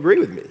people who agree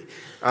with me.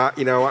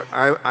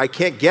 I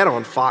can't get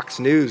on Fox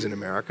News in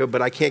America,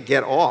 but I can't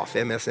get off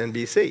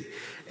MSNBC.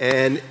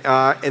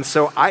 And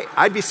so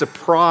I'd be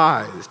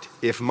surprised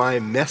if my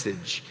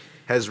message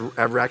has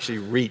ever actually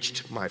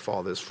reached my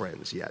father's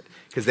friends yet,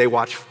 because they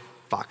watch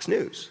Fox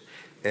News,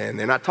 and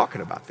they're not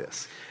talking about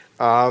this.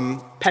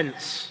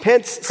 Pence.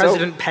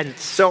 President Pence.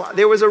 So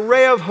there was a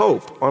ray of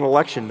hope on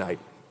election night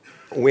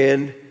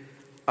when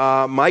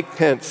Mike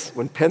Pence,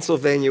 when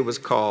Pennsylvania was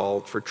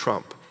called for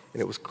Trump,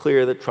 and it was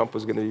clear that Trump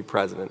was going to be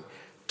president,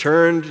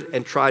 turned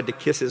and tried to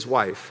kiss his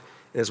wife,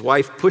 and his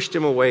wife pushed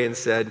him away and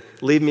said,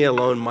 "Leave me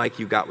alone, Mike,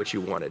 you got what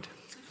you wanted."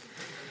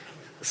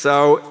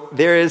 So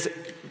there is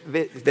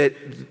that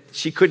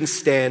she couldn't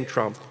stand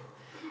Trump.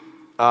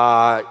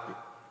 So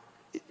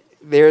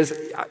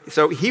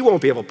he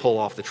won't be able to pull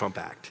off the Trump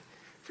Act.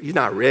 He's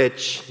not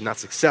rich, not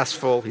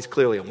successful, he's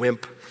clearly a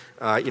wimp.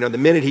 The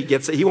minute he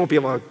gets it, he won't be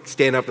able to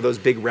stand up for those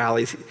big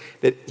rallies.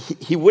 That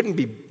he wouldn't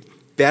be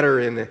better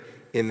in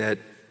that.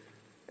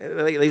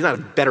 He's not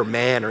a better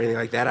man or anything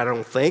like that, I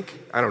don't think.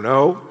 I don't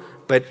know.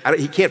 But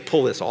he can't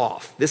pull this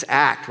off. This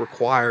act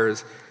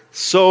requires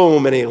so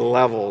many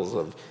levels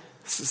of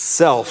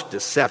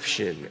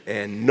self-deception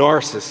and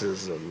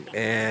narcissism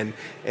and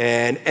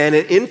an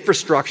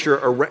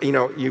infrastructure.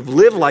 You've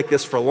lived like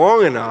this for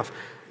long enough,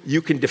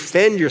 you can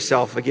defend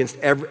yourself against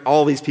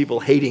all these people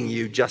hating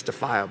you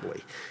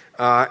justifiably.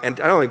 And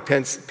I don't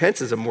think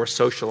Pence is a more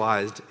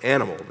socialized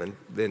animal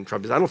than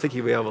Trump is. I don't think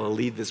he'll be able to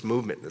lead this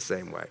movement in the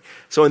same way.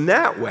 So in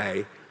that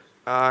way,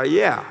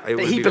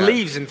 he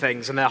believes in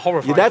things and they're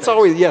horrifying. That's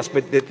always, yes,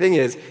 but the thing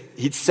is,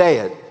 he'd say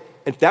it,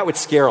 and that would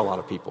scare a lot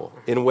of people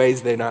in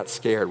ways they're not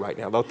scared right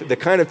now. The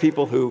kind of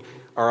people who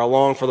are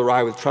along for the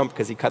ride with Trump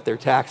because he cut their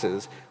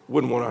taxes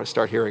wouldn't want to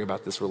start hearing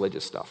about this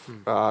religious stuff.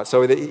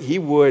 So that he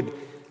would,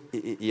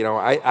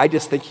 I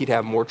just think he'd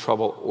have more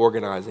trouble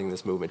organizing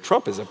this movement.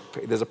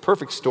 There's a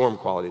perfect storm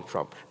quality to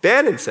Trump.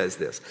 Bannon says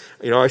this.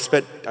 I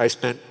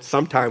spent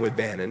some time with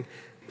Bannon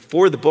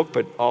for the book,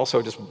 but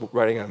also just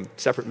writing a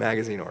separate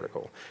magazine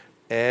article.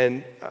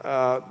 And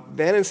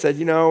Bannon said, I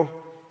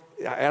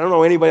don't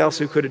know anybody else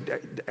who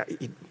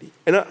could.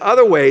 In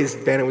other ways,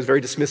 Bannon was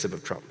very dismissive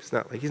of Trump.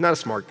 He's not a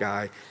smart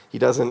guy. He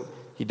doesn't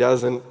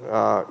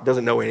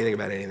know anything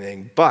about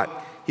anything. But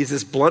he's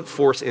this blunt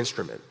force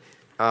instrument,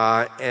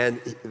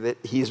 and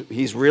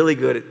he's really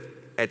good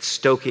at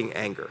stoking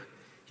anger.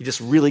 He's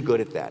just really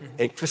good at that.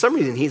 And for some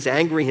reason, he's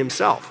angry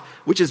himself,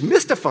 which is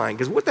mystifying,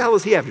 because what the hell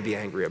does he have to be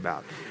angry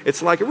about?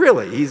 It's like,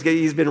 really, he's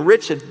been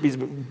rich, he's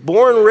been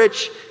born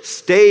rich,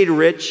 stayed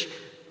rich,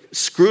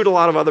 screwed a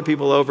lot of other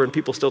people over, and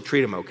people still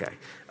treat him okay.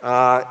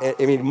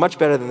 Much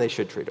better than they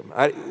should treat him.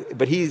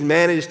 But he's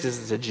managed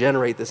to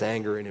generate this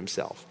anger in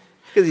himself.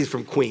 Because he's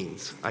from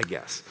Queens, I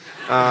guess.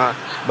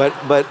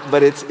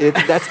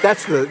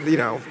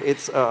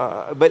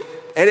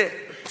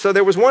 So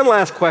there was one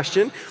last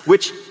question,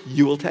 which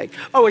you will take.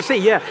 Oh, I see,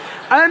 yeah.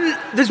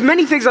 There's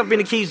many things I've been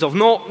accused of.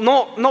 Not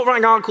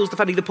writing articles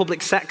defending the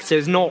public sector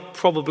is not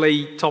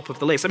probably top of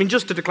the list.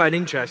 Just to declare an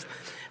interest,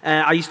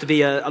 I used to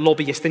be a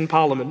lobbyist in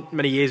Parliament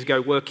many years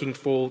ago working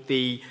for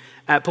the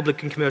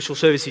Public and Commercial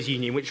Services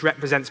Union, which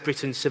represents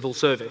Britain's civil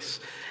service.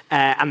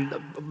 And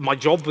my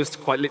job was to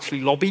quite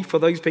literally lobby for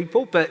those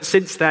people. But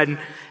since then,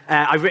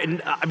 I've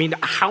written,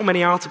 how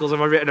many articles have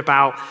I written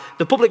about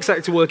the public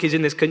sector workers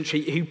in this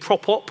country who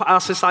prop up our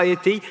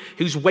society,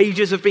 whose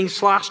wages have been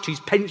slashed, whose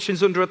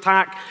pensions under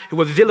attack, who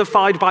were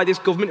vilified by this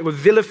government, who were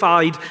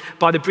vilified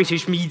by the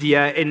British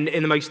media in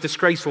the most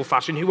disgraceful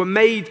fashion, who were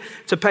made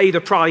to pay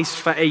the price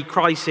for a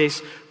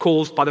crisis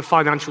caused by the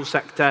financial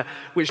sector,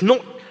 which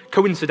not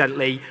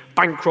coincidentally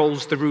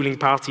bankrolls the ruling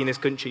party in this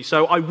country.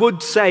 So I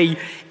would say,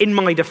 in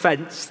my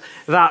defence,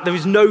 that there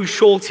is no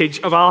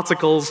shortage of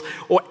articles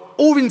or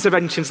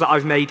interventions that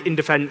I've made in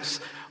defence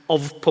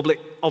of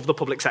the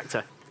public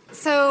sector.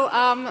 So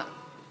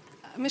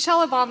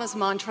Michelle Obama's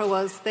mantra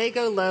was, they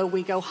go low,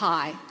 we go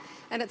high.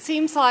 And it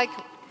seems like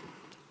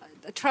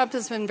Trump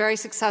has been very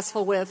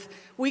successful with,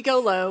 we go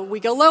low,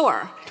 we go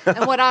lower.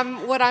 And what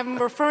I'm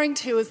referring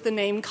to is the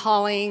name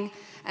calling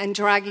and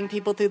dragging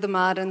people through the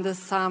mud and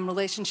this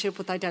relationship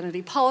with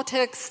identity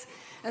politics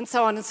and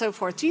so on and so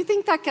forth. Do you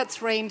think that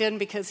gets reined in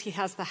because he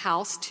has the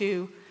House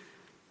to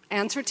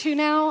answer to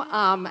now?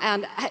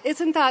 And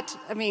isn't that,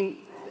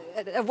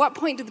 at what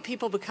point do the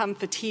people become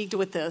fatigued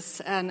with this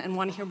and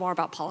want to hear more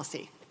about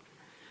policy?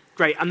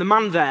 Great, and the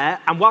man there,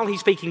 and while he's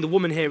speaking, the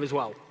woman here as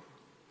well.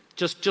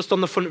 Just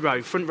on the front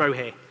row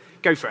here.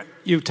 Go for it.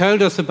 You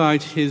told us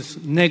about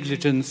his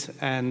negligence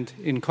and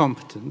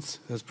incompetence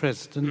as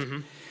president. Mm-hmm.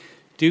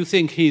 Do you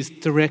think he's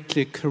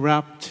directly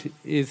corrupt?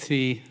 Is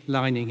he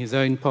lining his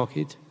own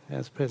pocket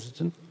as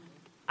president?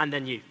 And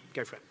then you,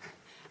 go for it.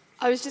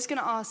 I was just going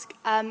to ask,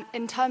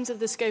 in terms of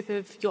the scope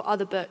of your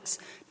other books,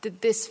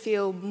 did this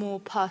feel more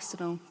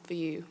personal for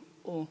you,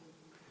 or?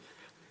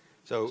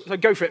 So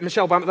go for it,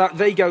 Michelle. That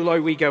they go low,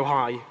 we go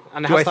high.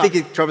 And do I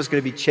think Trump is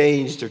going to be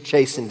changed or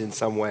chastened in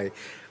some way?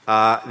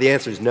 The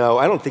answer is no.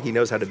 I don't think he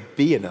knows how to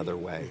be another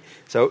way.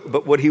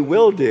 But what he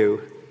will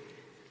do.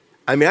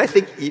 I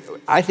think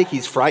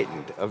he's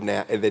frightened of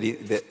now I think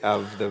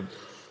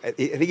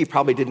he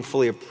probably didn't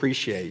fully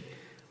appreciate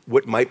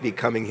what might be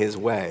coming his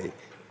way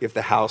if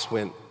the House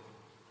went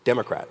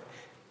Democrat,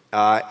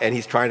 and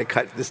he's trying to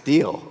cut this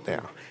deal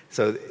now.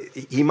 So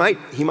he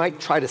might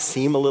try to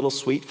seem a little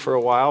sweet for a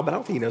while, but I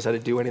don't think he knows how to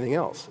do anything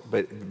else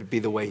but be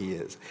the way he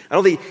is. I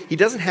don't think he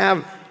doesn't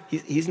have.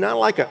 He's not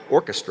like an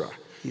orchestra.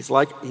 He's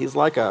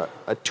like a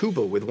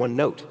tuba with one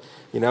note.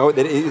 He has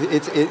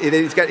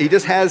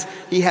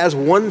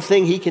one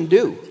thing he can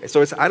do.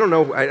 So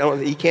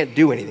he can't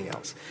do anything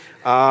else.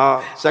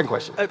 Second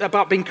question.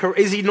 About being corrupt,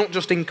 is he not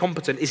just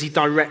incompetent, is he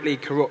directly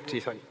corrupt, do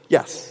you think?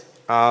 Yes.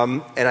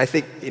 And I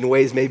think in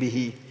ways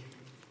maybe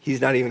he's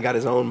not even got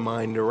his own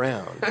mind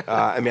around.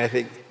 I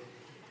think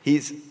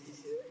he's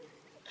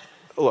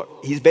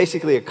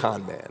basically a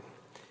con man.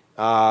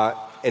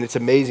 And it's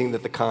amazing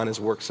that the con has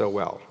worked so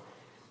well.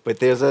 But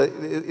there's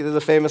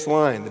a famous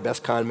line, the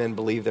best con men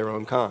believe their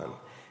own con.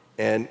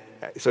 And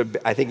so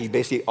I think he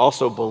basically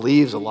also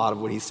believes a lot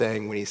of what he's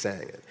saying when he's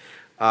saying it.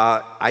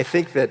 I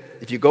think that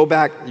if you go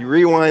back, you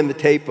rewind the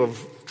tape of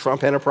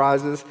Trump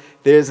Enterprises,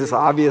 there's this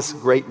obvious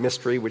great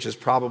mystery, which is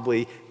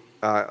probably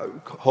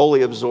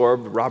wholly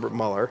absorbed Robert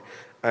Mueller.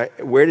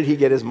 Where did he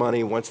get his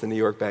money once the New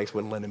York banks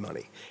wouldn't lend him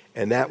money?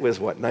 And that was,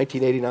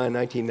 1989,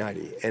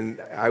 1990.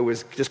 And I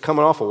was just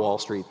coming off of Wall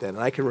Street then,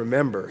 and I can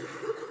remember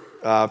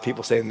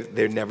people saying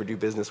they'd never do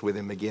business with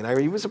him again.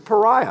 He was a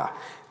pariah.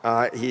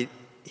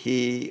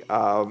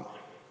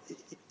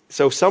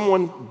 So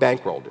someone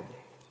bankrolled him,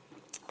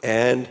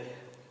 and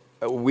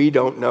we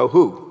don't know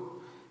who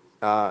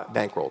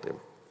bankrolled him.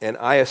 And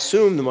I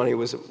assume the money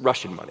was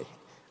Russian money,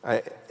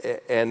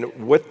 and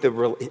what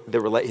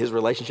his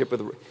relationship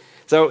with.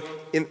 So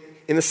in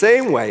the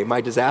same way,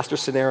 my disaster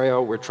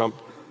scenario where Trump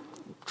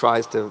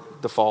tries to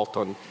default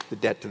on the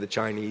debt to the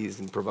Chinese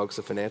and provokes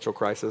a financial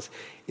crisis.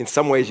 In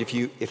some ways,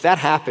 if that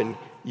happened,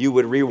 you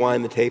would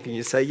rewind the tape and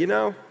you'd say,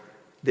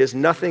 there's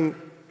nothing,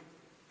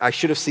 I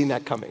should have seen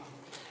that coming.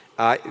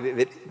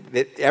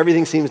 That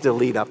everything seems to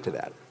lead up to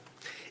that.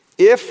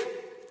 If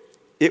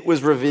it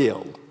was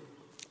revealed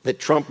that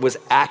Trump was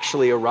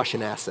actually a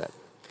Russian asset,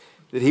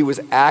 that he was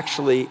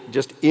actually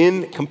just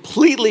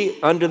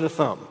completely under the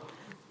thumb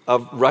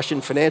of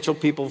Russian financial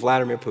people,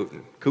 Vladimir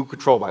Putin,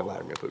 controlled by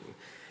Vladimir Putin,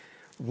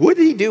 would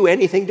he do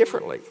anything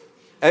differently?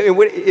 I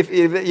mean, if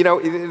you know,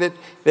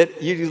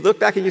 that you look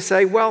back and you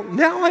say, well,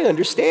 now I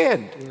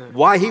understand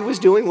why he was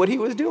doing what he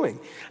was doing.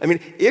 I mean,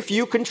 if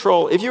you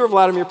were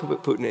Vladimir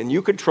Putin and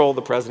you control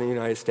the President of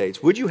the United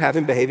States, would you have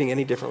him behaving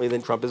any differently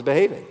than Trump is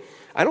behaving?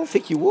 I don't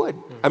think you would.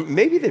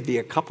 Maybe there'd be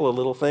a couple of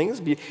little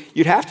things.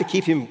 You'd have to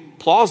keep him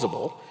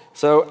plausible.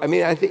 So, I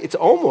mean, I think it's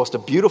almost a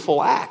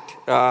beautiful act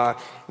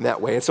in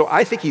that way. And so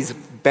I think he's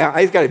got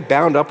it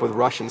bound up with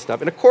Russian stuff.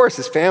 And of course,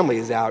 his family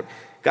is out.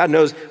 God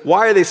knows,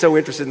 why are they so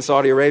interested in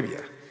Saudi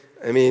Arabia?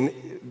 I mean,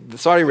 the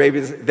Saudi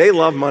Arabians, they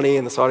love money,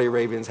 and the Saudi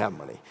Arabians have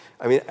money.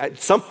 I mean,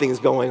 something's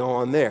going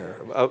on there.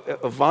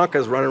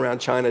 Ivanka's running around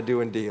China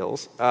doing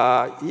deals.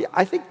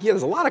 I think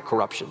there's a lot of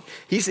corruption.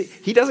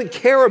 He doesn't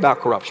care about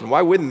corruption.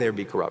 Why wouldn't there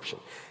be corruption?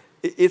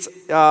 He's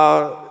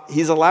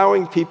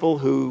allowing people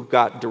who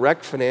got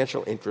direct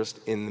financial interest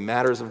in the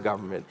matters of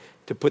government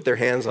to put their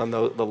hands on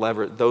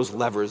those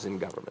levers in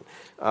government.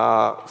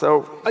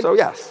 So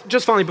yes.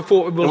 Just finally,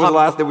 before we'll have the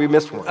last that we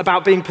missed one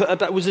about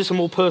was this a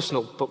more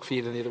personal book for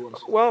you than the other ones?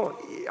 Well,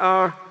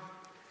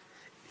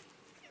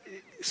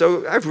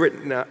 so I have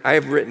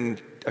written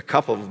a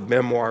couple of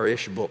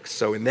memoir-ish books.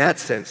 So in that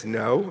sense,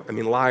 no. I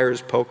mean,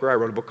 Liar's Poker. I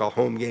wrote a book called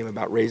Home Game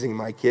about raising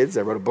my kids.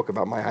 I wrote a book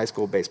about my high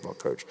school baseball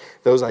coach.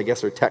 Those, I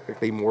guess, are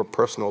technically more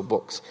personal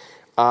books.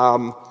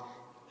 I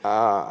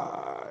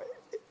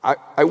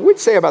would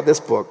say about this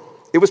book,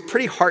 it was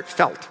pretty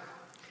heartfelt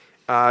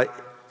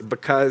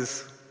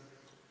because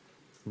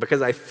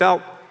I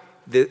felt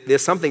that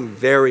there's something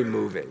very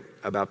moving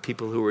about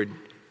people who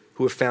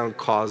have found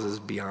causes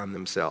beyond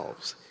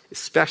themselves,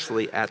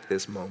 especially at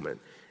this moment,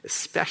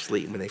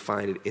 especially when they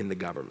find it in the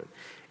government.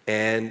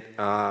 And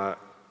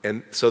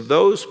so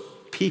those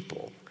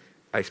people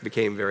I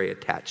became very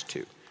attached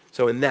to.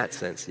 So in that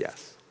sense,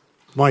 yes.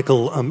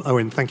 Michael,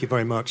 Owen, thank you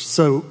very much.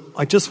 So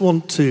I just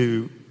want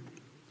to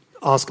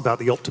ask about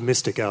the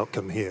optimistic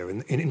outcome here,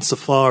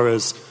 insofar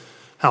as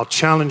how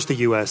challenged the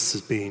US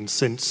has been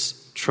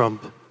since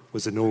Trump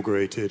was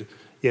inaugurated,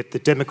 yet the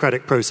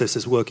democratic process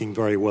is working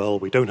very well.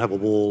 We don't have a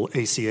wall.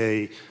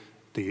 ACA,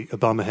 the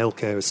Obama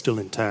healthcare is still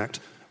intact.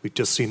 We've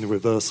just seen the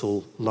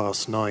reversal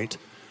last night.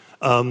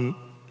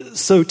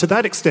 So to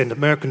that extent,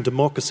 American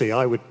democracy,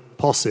 I would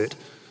posit,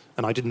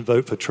 and I didn't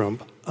vote for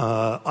Trump,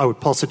 I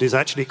would posit is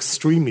actually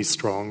extremely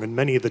strong, and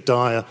many of the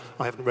dire,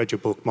 I haven't read your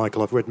book,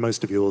 Michael, I've read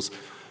most of yours,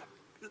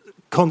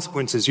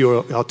 consequences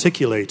you're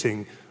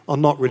articulating are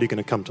not really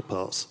going to come to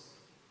pass.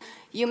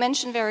 You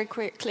mentioned very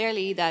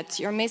clearly that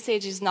your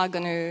message is not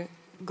going to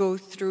go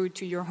through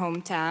to your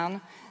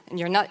hometown, and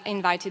you're not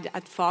invited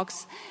at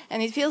Fox.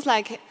 And it feels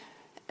like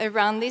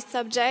around this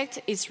subject,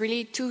 it's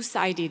really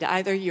two-sided.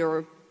 Either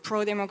you're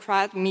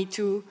pro-Democrat, Me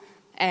Too,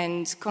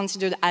 and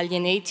considered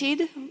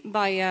alienated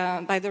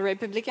by the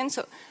Republicans.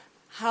 So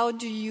how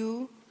do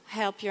you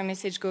help your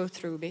message go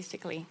through,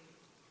 basically?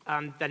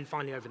 And then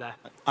finally over there.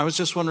 I was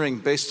just wondering,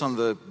 based on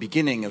the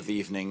beginning of the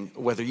evening,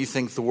 whether you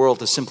think the world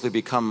has simply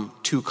become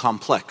too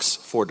complex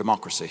for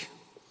democracy.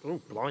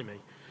 Oh, blimey.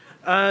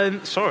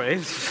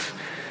 Sorry.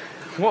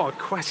 What a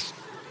question.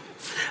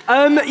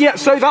 Yeah,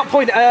 so that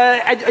point,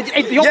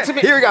 the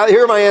ultimate... Here we go.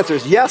 Here are my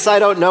answers. Yes, I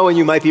don't know, and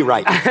you might be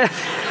right.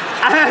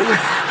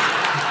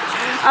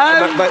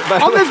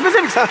 But on the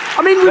specifics,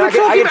 I mean, I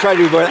can try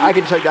to do better. I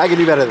can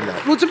do better than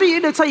that. Well, to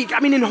be, take, I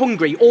mean, in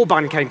Hungary,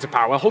 Orban came to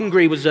power.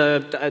 Hungary was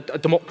a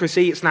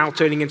democracy. It's now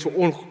turning into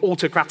an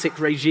autocratic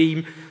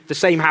regime. The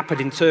same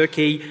happened in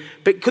Turkey.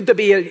 But could there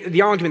be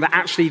the argument that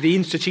actually the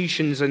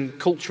institutions and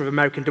culture of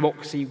American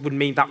democracy would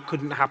mean that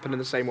couldn't happen in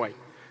the same way?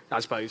 I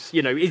suppose,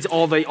 you know,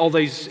 all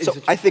those. So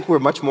I think we're a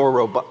much more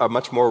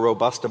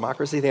robust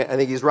democracy. I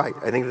think he's right.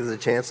 I think there's a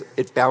chance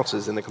it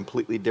bounces in a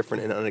completely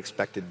different and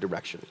unexpected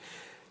direction.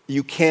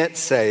 You can't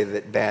say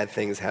that bad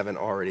things haven't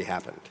already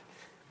happened.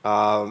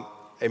 I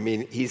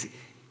mean,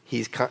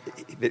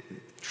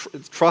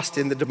 trust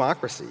in the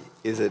democracy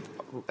is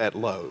at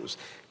lows.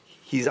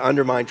 He's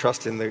undermined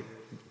trust in the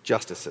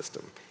justice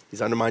system.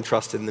 He's undermined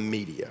trust in the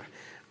media.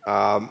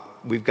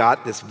 We've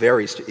got this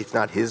it's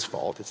not his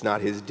fault, it's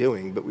not his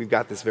doing, but we've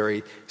got this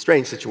very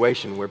strange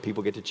situation where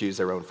people get to choose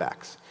their own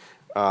facts.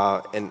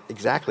 And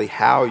exactly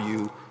how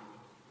you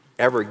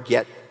ever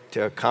get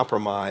to a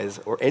compromise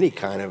or any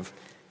kind of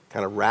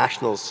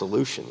rational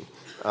solution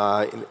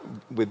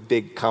with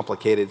big,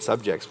 complicated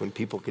subjects when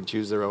people can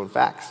choose their own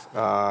facts.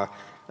 I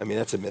mean,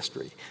 that's a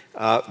mystery.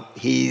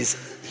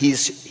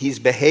 He's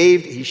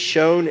behaved, he's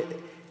shown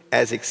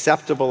as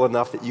acceptable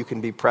enough that you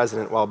can be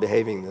president while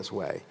behaving this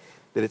way,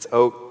 that it's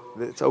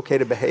okay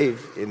to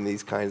behave in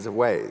these kinds of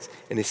ways.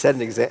 And he set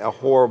a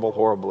horrible,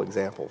 horrible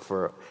example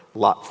for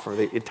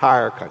the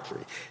entire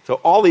country. So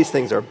all these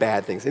things are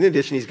bad things. In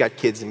addition, he's got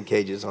kids in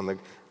cages on the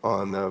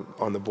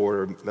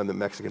border, on the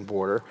Mexican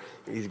border.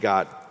 He's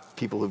got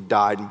people who've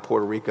died in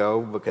Puerto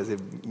Rico because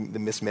of the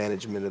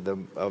mismanagement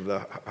of the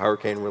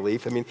hurricane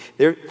relief. I mean,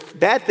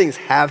 bad things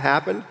have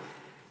happened.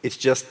 It's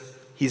just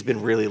he's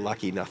been really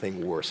lucky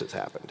nothing worse has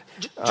happened.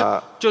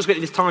 Just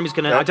this time is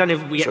going to, I don't know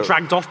if we get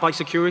dragged off by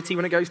security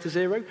when it goes to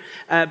zero,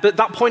 but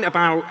that point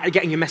about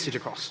getting your message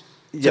across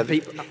to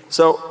people.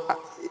 So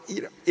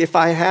if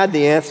I had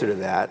the answer to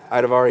that,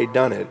 I'd have already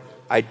done it.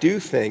 I do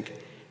think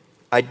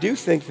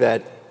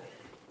that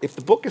if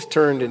the book is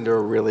turned into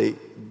a really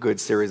good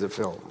series of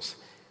films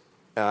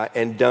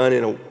and done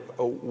in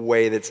a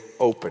way that's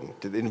open,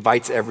 that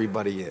invites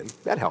everybody in,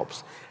 that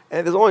helps.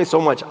 And there's only so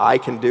much I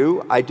can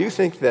do. I do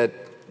think that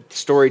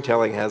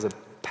storytelling has a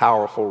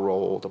powerful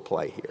role to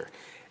play here.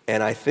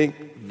 And I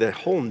think the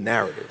whole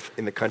narrative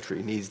in the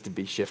country needs to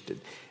be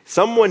shifted.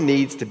 Someone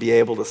needs to be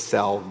able to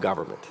sell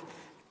government.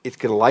 It's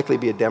going to likely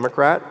be a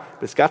Democrat,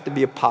 but it's got to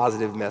be a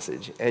positive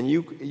message. And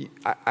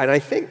I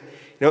think,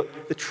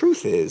 the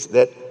truth is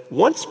that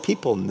once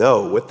people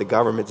know what the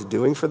government's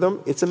doing for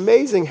them, it's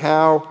amazing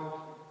how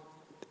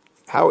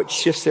it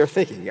shifts their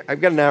thinking. I've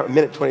got now a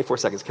minute, 24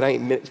 seconds. Can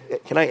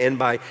I end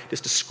by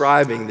just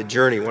describing the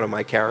journey one of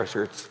my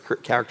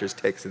characters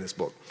takes in this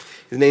book?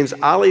 His name's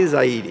Ali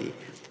Zaidi.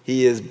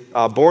 He is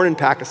born in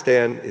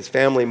Pakistan. His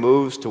family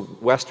moves to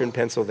western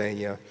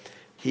Pennsylvania.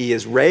 He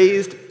is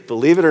raised,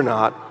 believe it or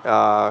not,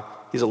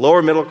 he's a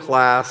lower middle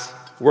class,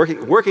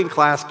 working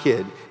class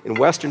kid in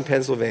western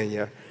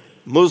Pennsylvania,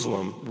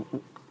 Muslim,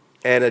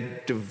 and a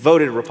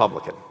devoted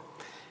Republican.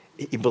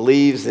 He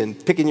believes in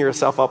picking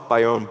yourself up by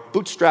your own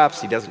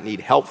bootstraps. He doesn't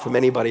need help from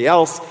anybody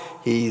else.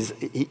 He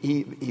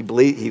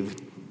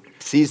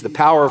sees the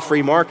power of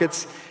free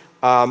markets.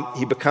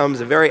 He becomes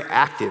a very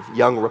active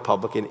young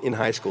Republican in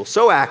high school.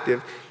 So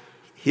active,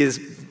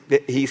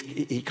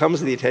 he comes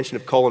to the attention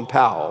of Colin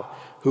Powell,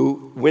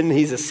 who, when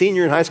he's a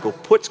senior in high school,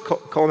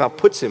 Colin Powell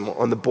puts him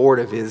on the board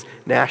of his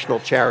national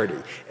charity.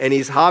 And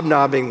he's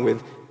hobnobbing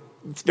with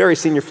very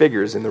senior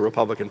figures in the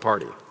Republican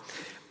Party.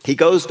 He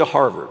goes to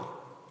Harvard.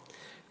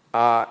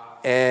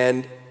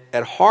 And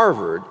at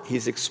Harvard,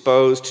 he's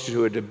exposed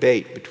to a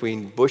debate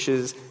between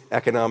Bush's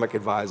economic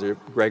advisor,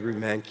 Gregory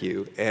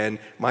Mankiw, and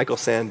Michael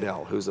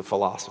Sandel, who's a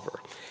philosopher.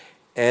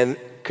 And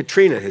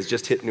Katrina has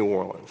just hit New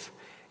Orleans.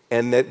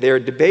 And they're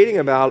debating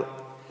about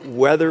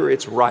whether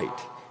it's right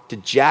to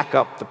jack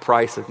up the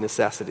price of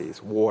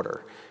necessities,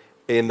 water,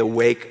 in the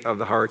wake of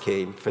the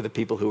hurricane for the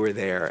people who are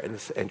there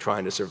and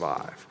trying to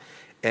survive.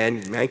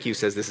 And Mankiw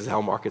says this is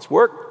how markets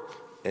work.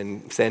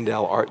 And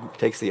Sandel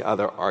takes the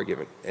other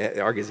argument,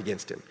 argues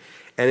against him.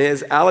 And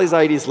as Ali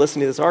Zaidi is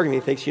listening to this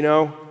argument, he thinks,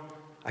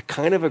 I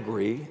kind of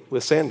agree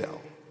with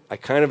Sandel. I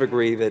kind of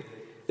agree that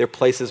there are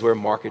places where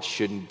markets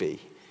shouldn't be.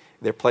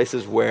 There are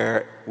places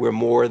where we're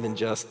more than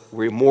just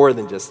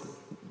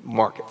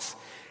markets.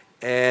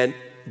 But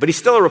he's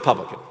still a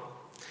Republican.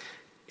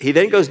 He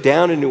then goes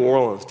down to New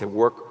Orleans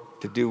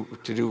to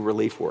do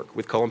relief work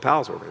with Colin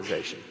Powell's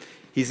organization.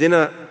 He's in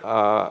an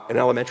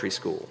elementary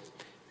school,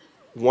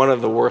 one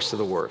of the worst of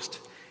the worst.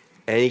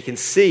 And he can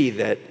see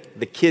that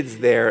the kids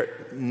there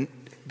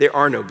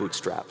are no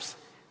bootstraps.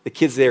 The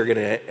kids there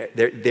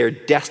they're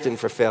destined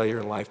for failure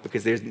in life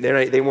because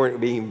they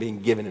weren't being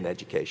given an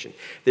education.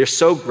 They're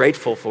so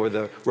grateful for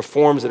the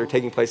reforms that are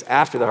taking place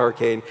after the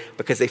hurricane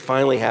because they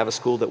finally have a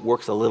school that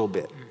works a little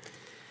bit.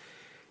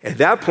 At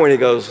that point he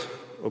goes,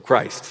 oh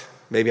Christ,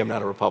 maybe I'm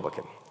not a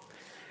Republican.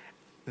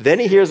 Then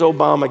he hears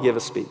Obama give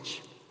a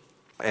speech.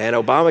 And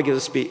Obama gives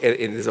a speech,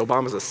 and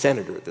Obama's a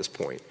senator at this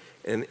point.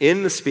 And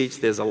in the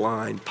speech, there's a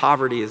line,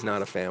 poverty is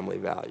not a family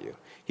value.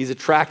 He's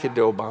attracted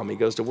to Obama. He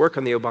goes to work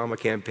on the Obama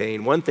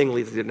campaign. One thing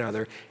leads to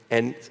another.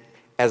 And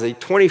as a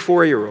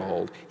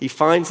 24-year-old, he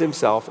finds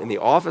himself in the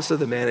office of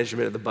the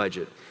management of the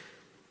budget,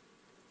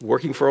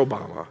 working for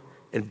Obama,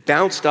 and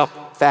bounced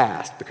up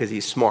fast because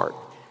he's smart,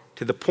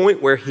 to the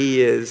point where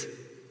he is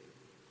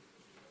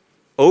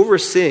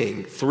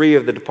overseeing 3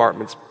 of the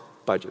department's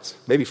budgets,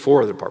 maybe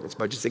 4 of the department's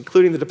budgets,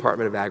 including the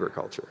Department of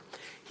Agriculture.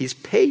 He's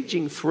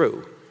paging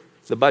through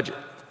the budget,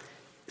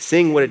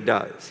 seeing what it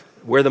does,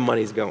 where the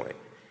money's going.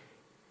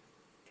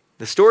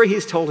 The story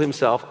he's told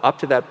himself up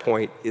to that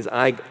point is,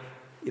 I've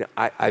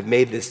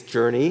made this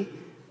journey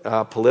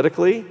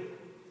politically,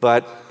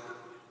 but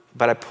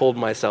I pulled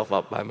myself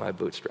up by my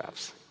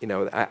bootstraps.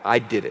 I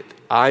did it.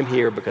 I'm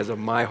here because of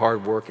my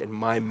hard work and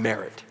my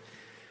merit.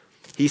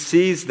 He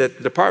sees that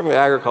the Department of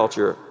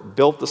Agriculture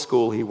built the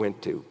school he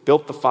went to,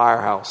 built the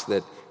firehouse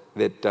that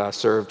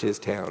served his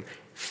town,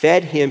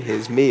 fed him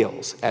his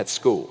meals at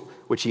school,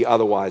 which he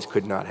otherwise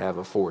could not have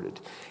afforded.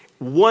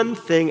 One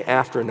thing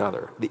after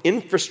another, the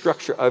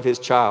infrastructure of his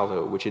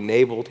childhood, which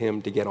enabled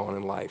him to get on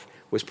in life,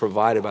 was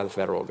provided by the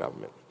federal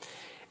government.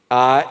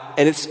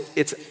 And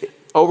it's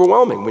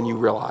overwhelming when you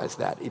realize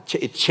that.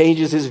 It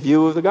changes his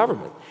view of the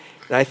government.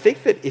 And I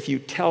think that if you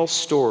tell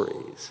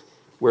stories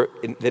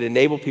that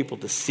enable people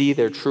to see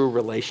their true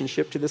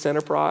relationship to this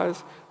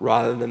enterprise,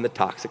 rather than the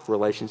toxic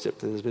relationship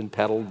that has been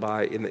peddled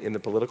in the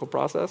political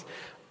process,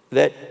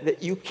 that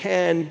you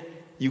can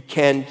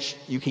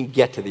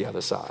get to the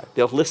other side.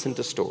 They'll listen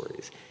to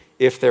stories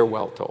if they're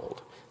well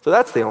told. So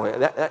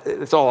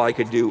that's all I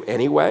could do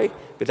anyway,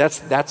 but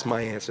that's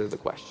my answer to the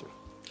question.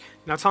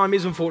 Now, time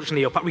is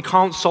unfortunately up. We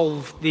can't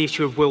solve the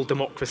issue of world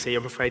democracy,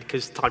 I'm afraid,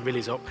 because time really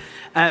is up.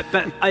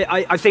 But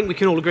I think we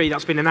can all agree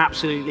that's been an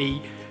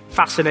absolutely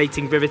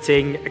fascinating,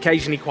 riveting,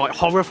 occasionally quite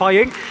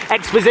horrifying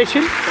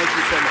exposition. Thank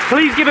you so much.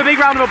 Please give a big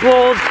round of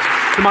applause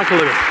to Michael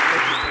Lewis.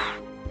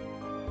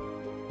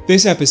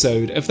 This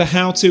episode of the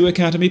How To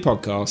Academy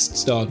podcast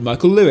starred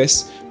Michael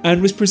Lewis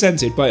and was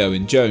presented by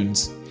Owen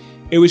Jones.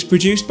 It was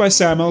produced by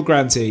Sam L.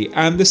 Granty,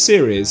 and the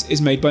series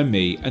is made by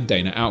me and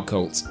Dana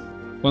Outcolt.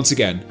 Once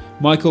again,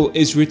 Michael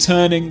is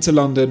returning to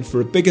London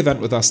for a big event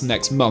with us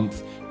next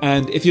month,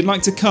 and if you'd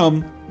like to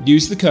come,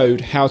 use the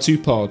code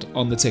HowToPod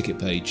on the ticket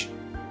page.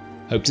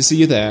 Hope to see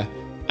you there,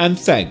 and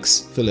thanks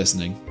for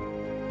listening.